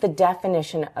think that the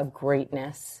definition of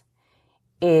greatness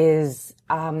is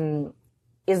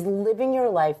living your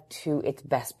life to its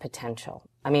best potential.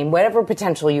 I mean, whatever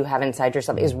potential you have inside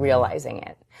yourself is realizing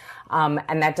it.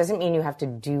 And that doesn't mean you have to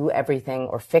do everything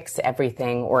or fix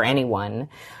everything or anyone,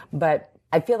 but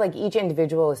I feel like each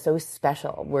individual is so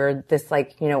special. We're this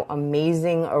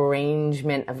amazing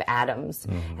arrangement of atoms.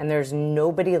 And there's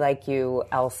nobody like you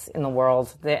else in the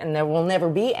world. And there will never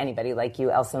be anybody like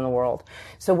you else in the world.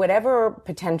 So whatever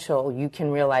potential you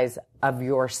can realize of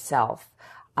yourself,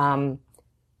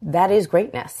 that is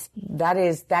greatness. That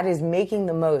is making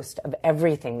the most of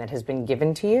everything that has been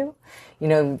given to you.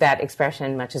 That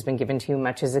expression, much has been given to you,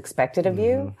 much is expected of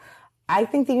you. I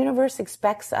think the universe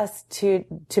expects us to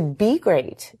be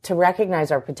great, to recognize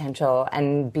our potential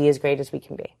and be as great as we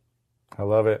can be. I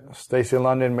love it. Stacy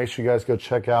London, make sure you guys go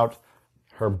check out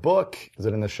her book. Is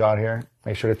it in the shot here?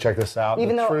 Make sure to check this out.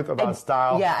 The Truth About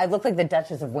Style. Yeah, I look like the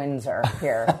Duchess of Windsor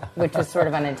here, which was sort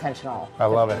of unintentional. I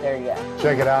love it. There you go.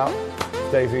 Check it out.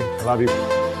 Stacy, I love you.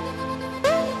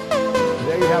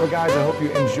 There you have it, guys. I hope you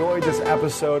enjoyed this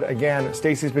episode. Again,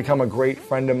 Stacy's become a great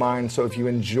friend of mine, so if you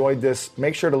enjoyed this,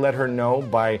 make sure to let her know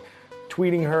by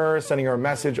tweeting her, sending her a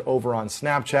message over on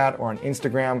Snapchat or on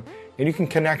Instagram, and you can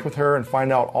connect with her and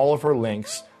find out all of her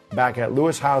links back at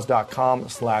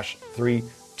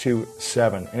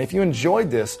louishowes.com/327. And if you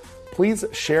enjoyed this, please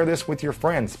share this with your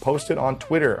friends. Post it on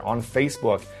Twitter, on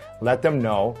Facebook. Let them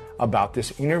know about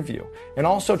this interview. And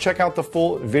also check out the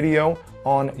full video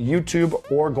on YouTube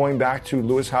or going back to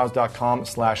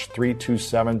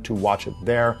louishowes.com/327 to watch it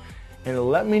there. And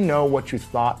let me know what you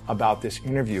thought about this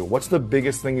interview. What's the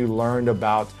biggest thing you learned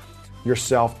about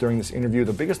yourself during this interview?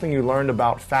 The biggest thing you learned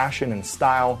about fashion and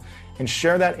style? And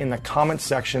share that in the comment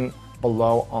section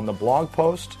below on the blog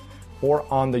post or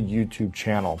on the YouTube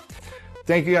channel.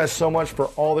 Thank you guys so much for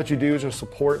all that you do to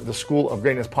support the School of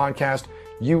Greatness podcast.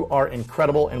 You are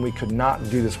incredible, and we could not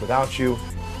do this without you.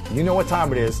 You know what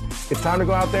time it is. It's time to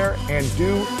go out there and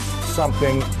do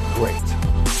something great.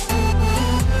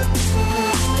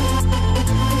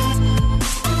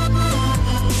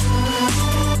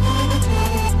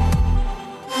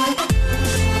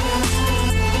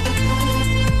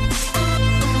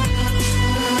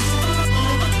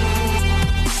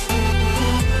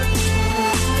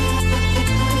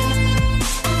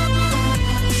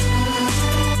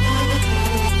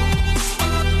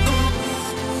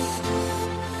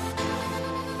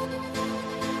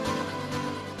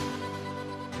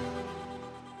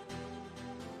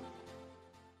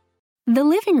 The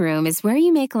living room is where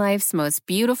you make life's most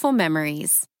beautiful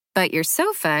memories. But your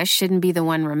sofa shouldn't be the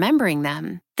one remembering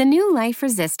them. The new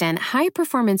life-resistant,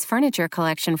 high-performance furniture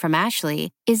collection from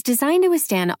Ashley is designed to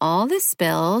withstand all the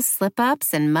spills,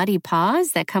 slip-ups, and muddy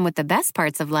paws that come with the best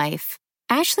parts of life.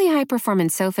 Ashley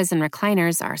high-performance sofas and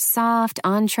recliners are soft,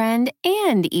 on-trend,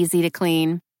 and easy to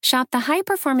clean. Shop the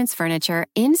high-performance furniture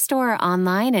in-store or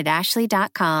online at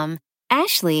ashley.com.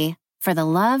 Ashley, for the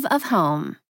love of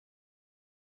home.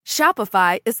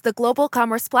 Shopify is the global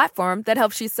commerce platform that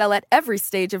helps you sell at every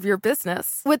stage of your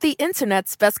business. With the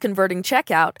internet's best converting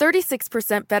checkout,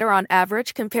 36% better on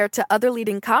average compared to other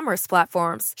leading commerce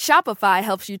platforms, Shopify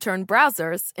helps you turn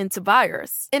browsers into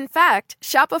buyers. In fact,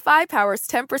 Shopify powers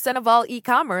 10% of all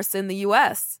e-commerce in the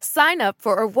U.S. Sign up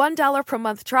for a $1 per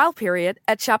month trial period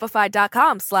at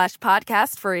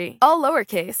shopify.com/podcast free. All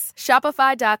lowercase,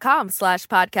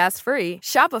 shopify.com/podcast free,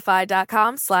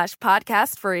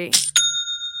 shopify.com/podcast free.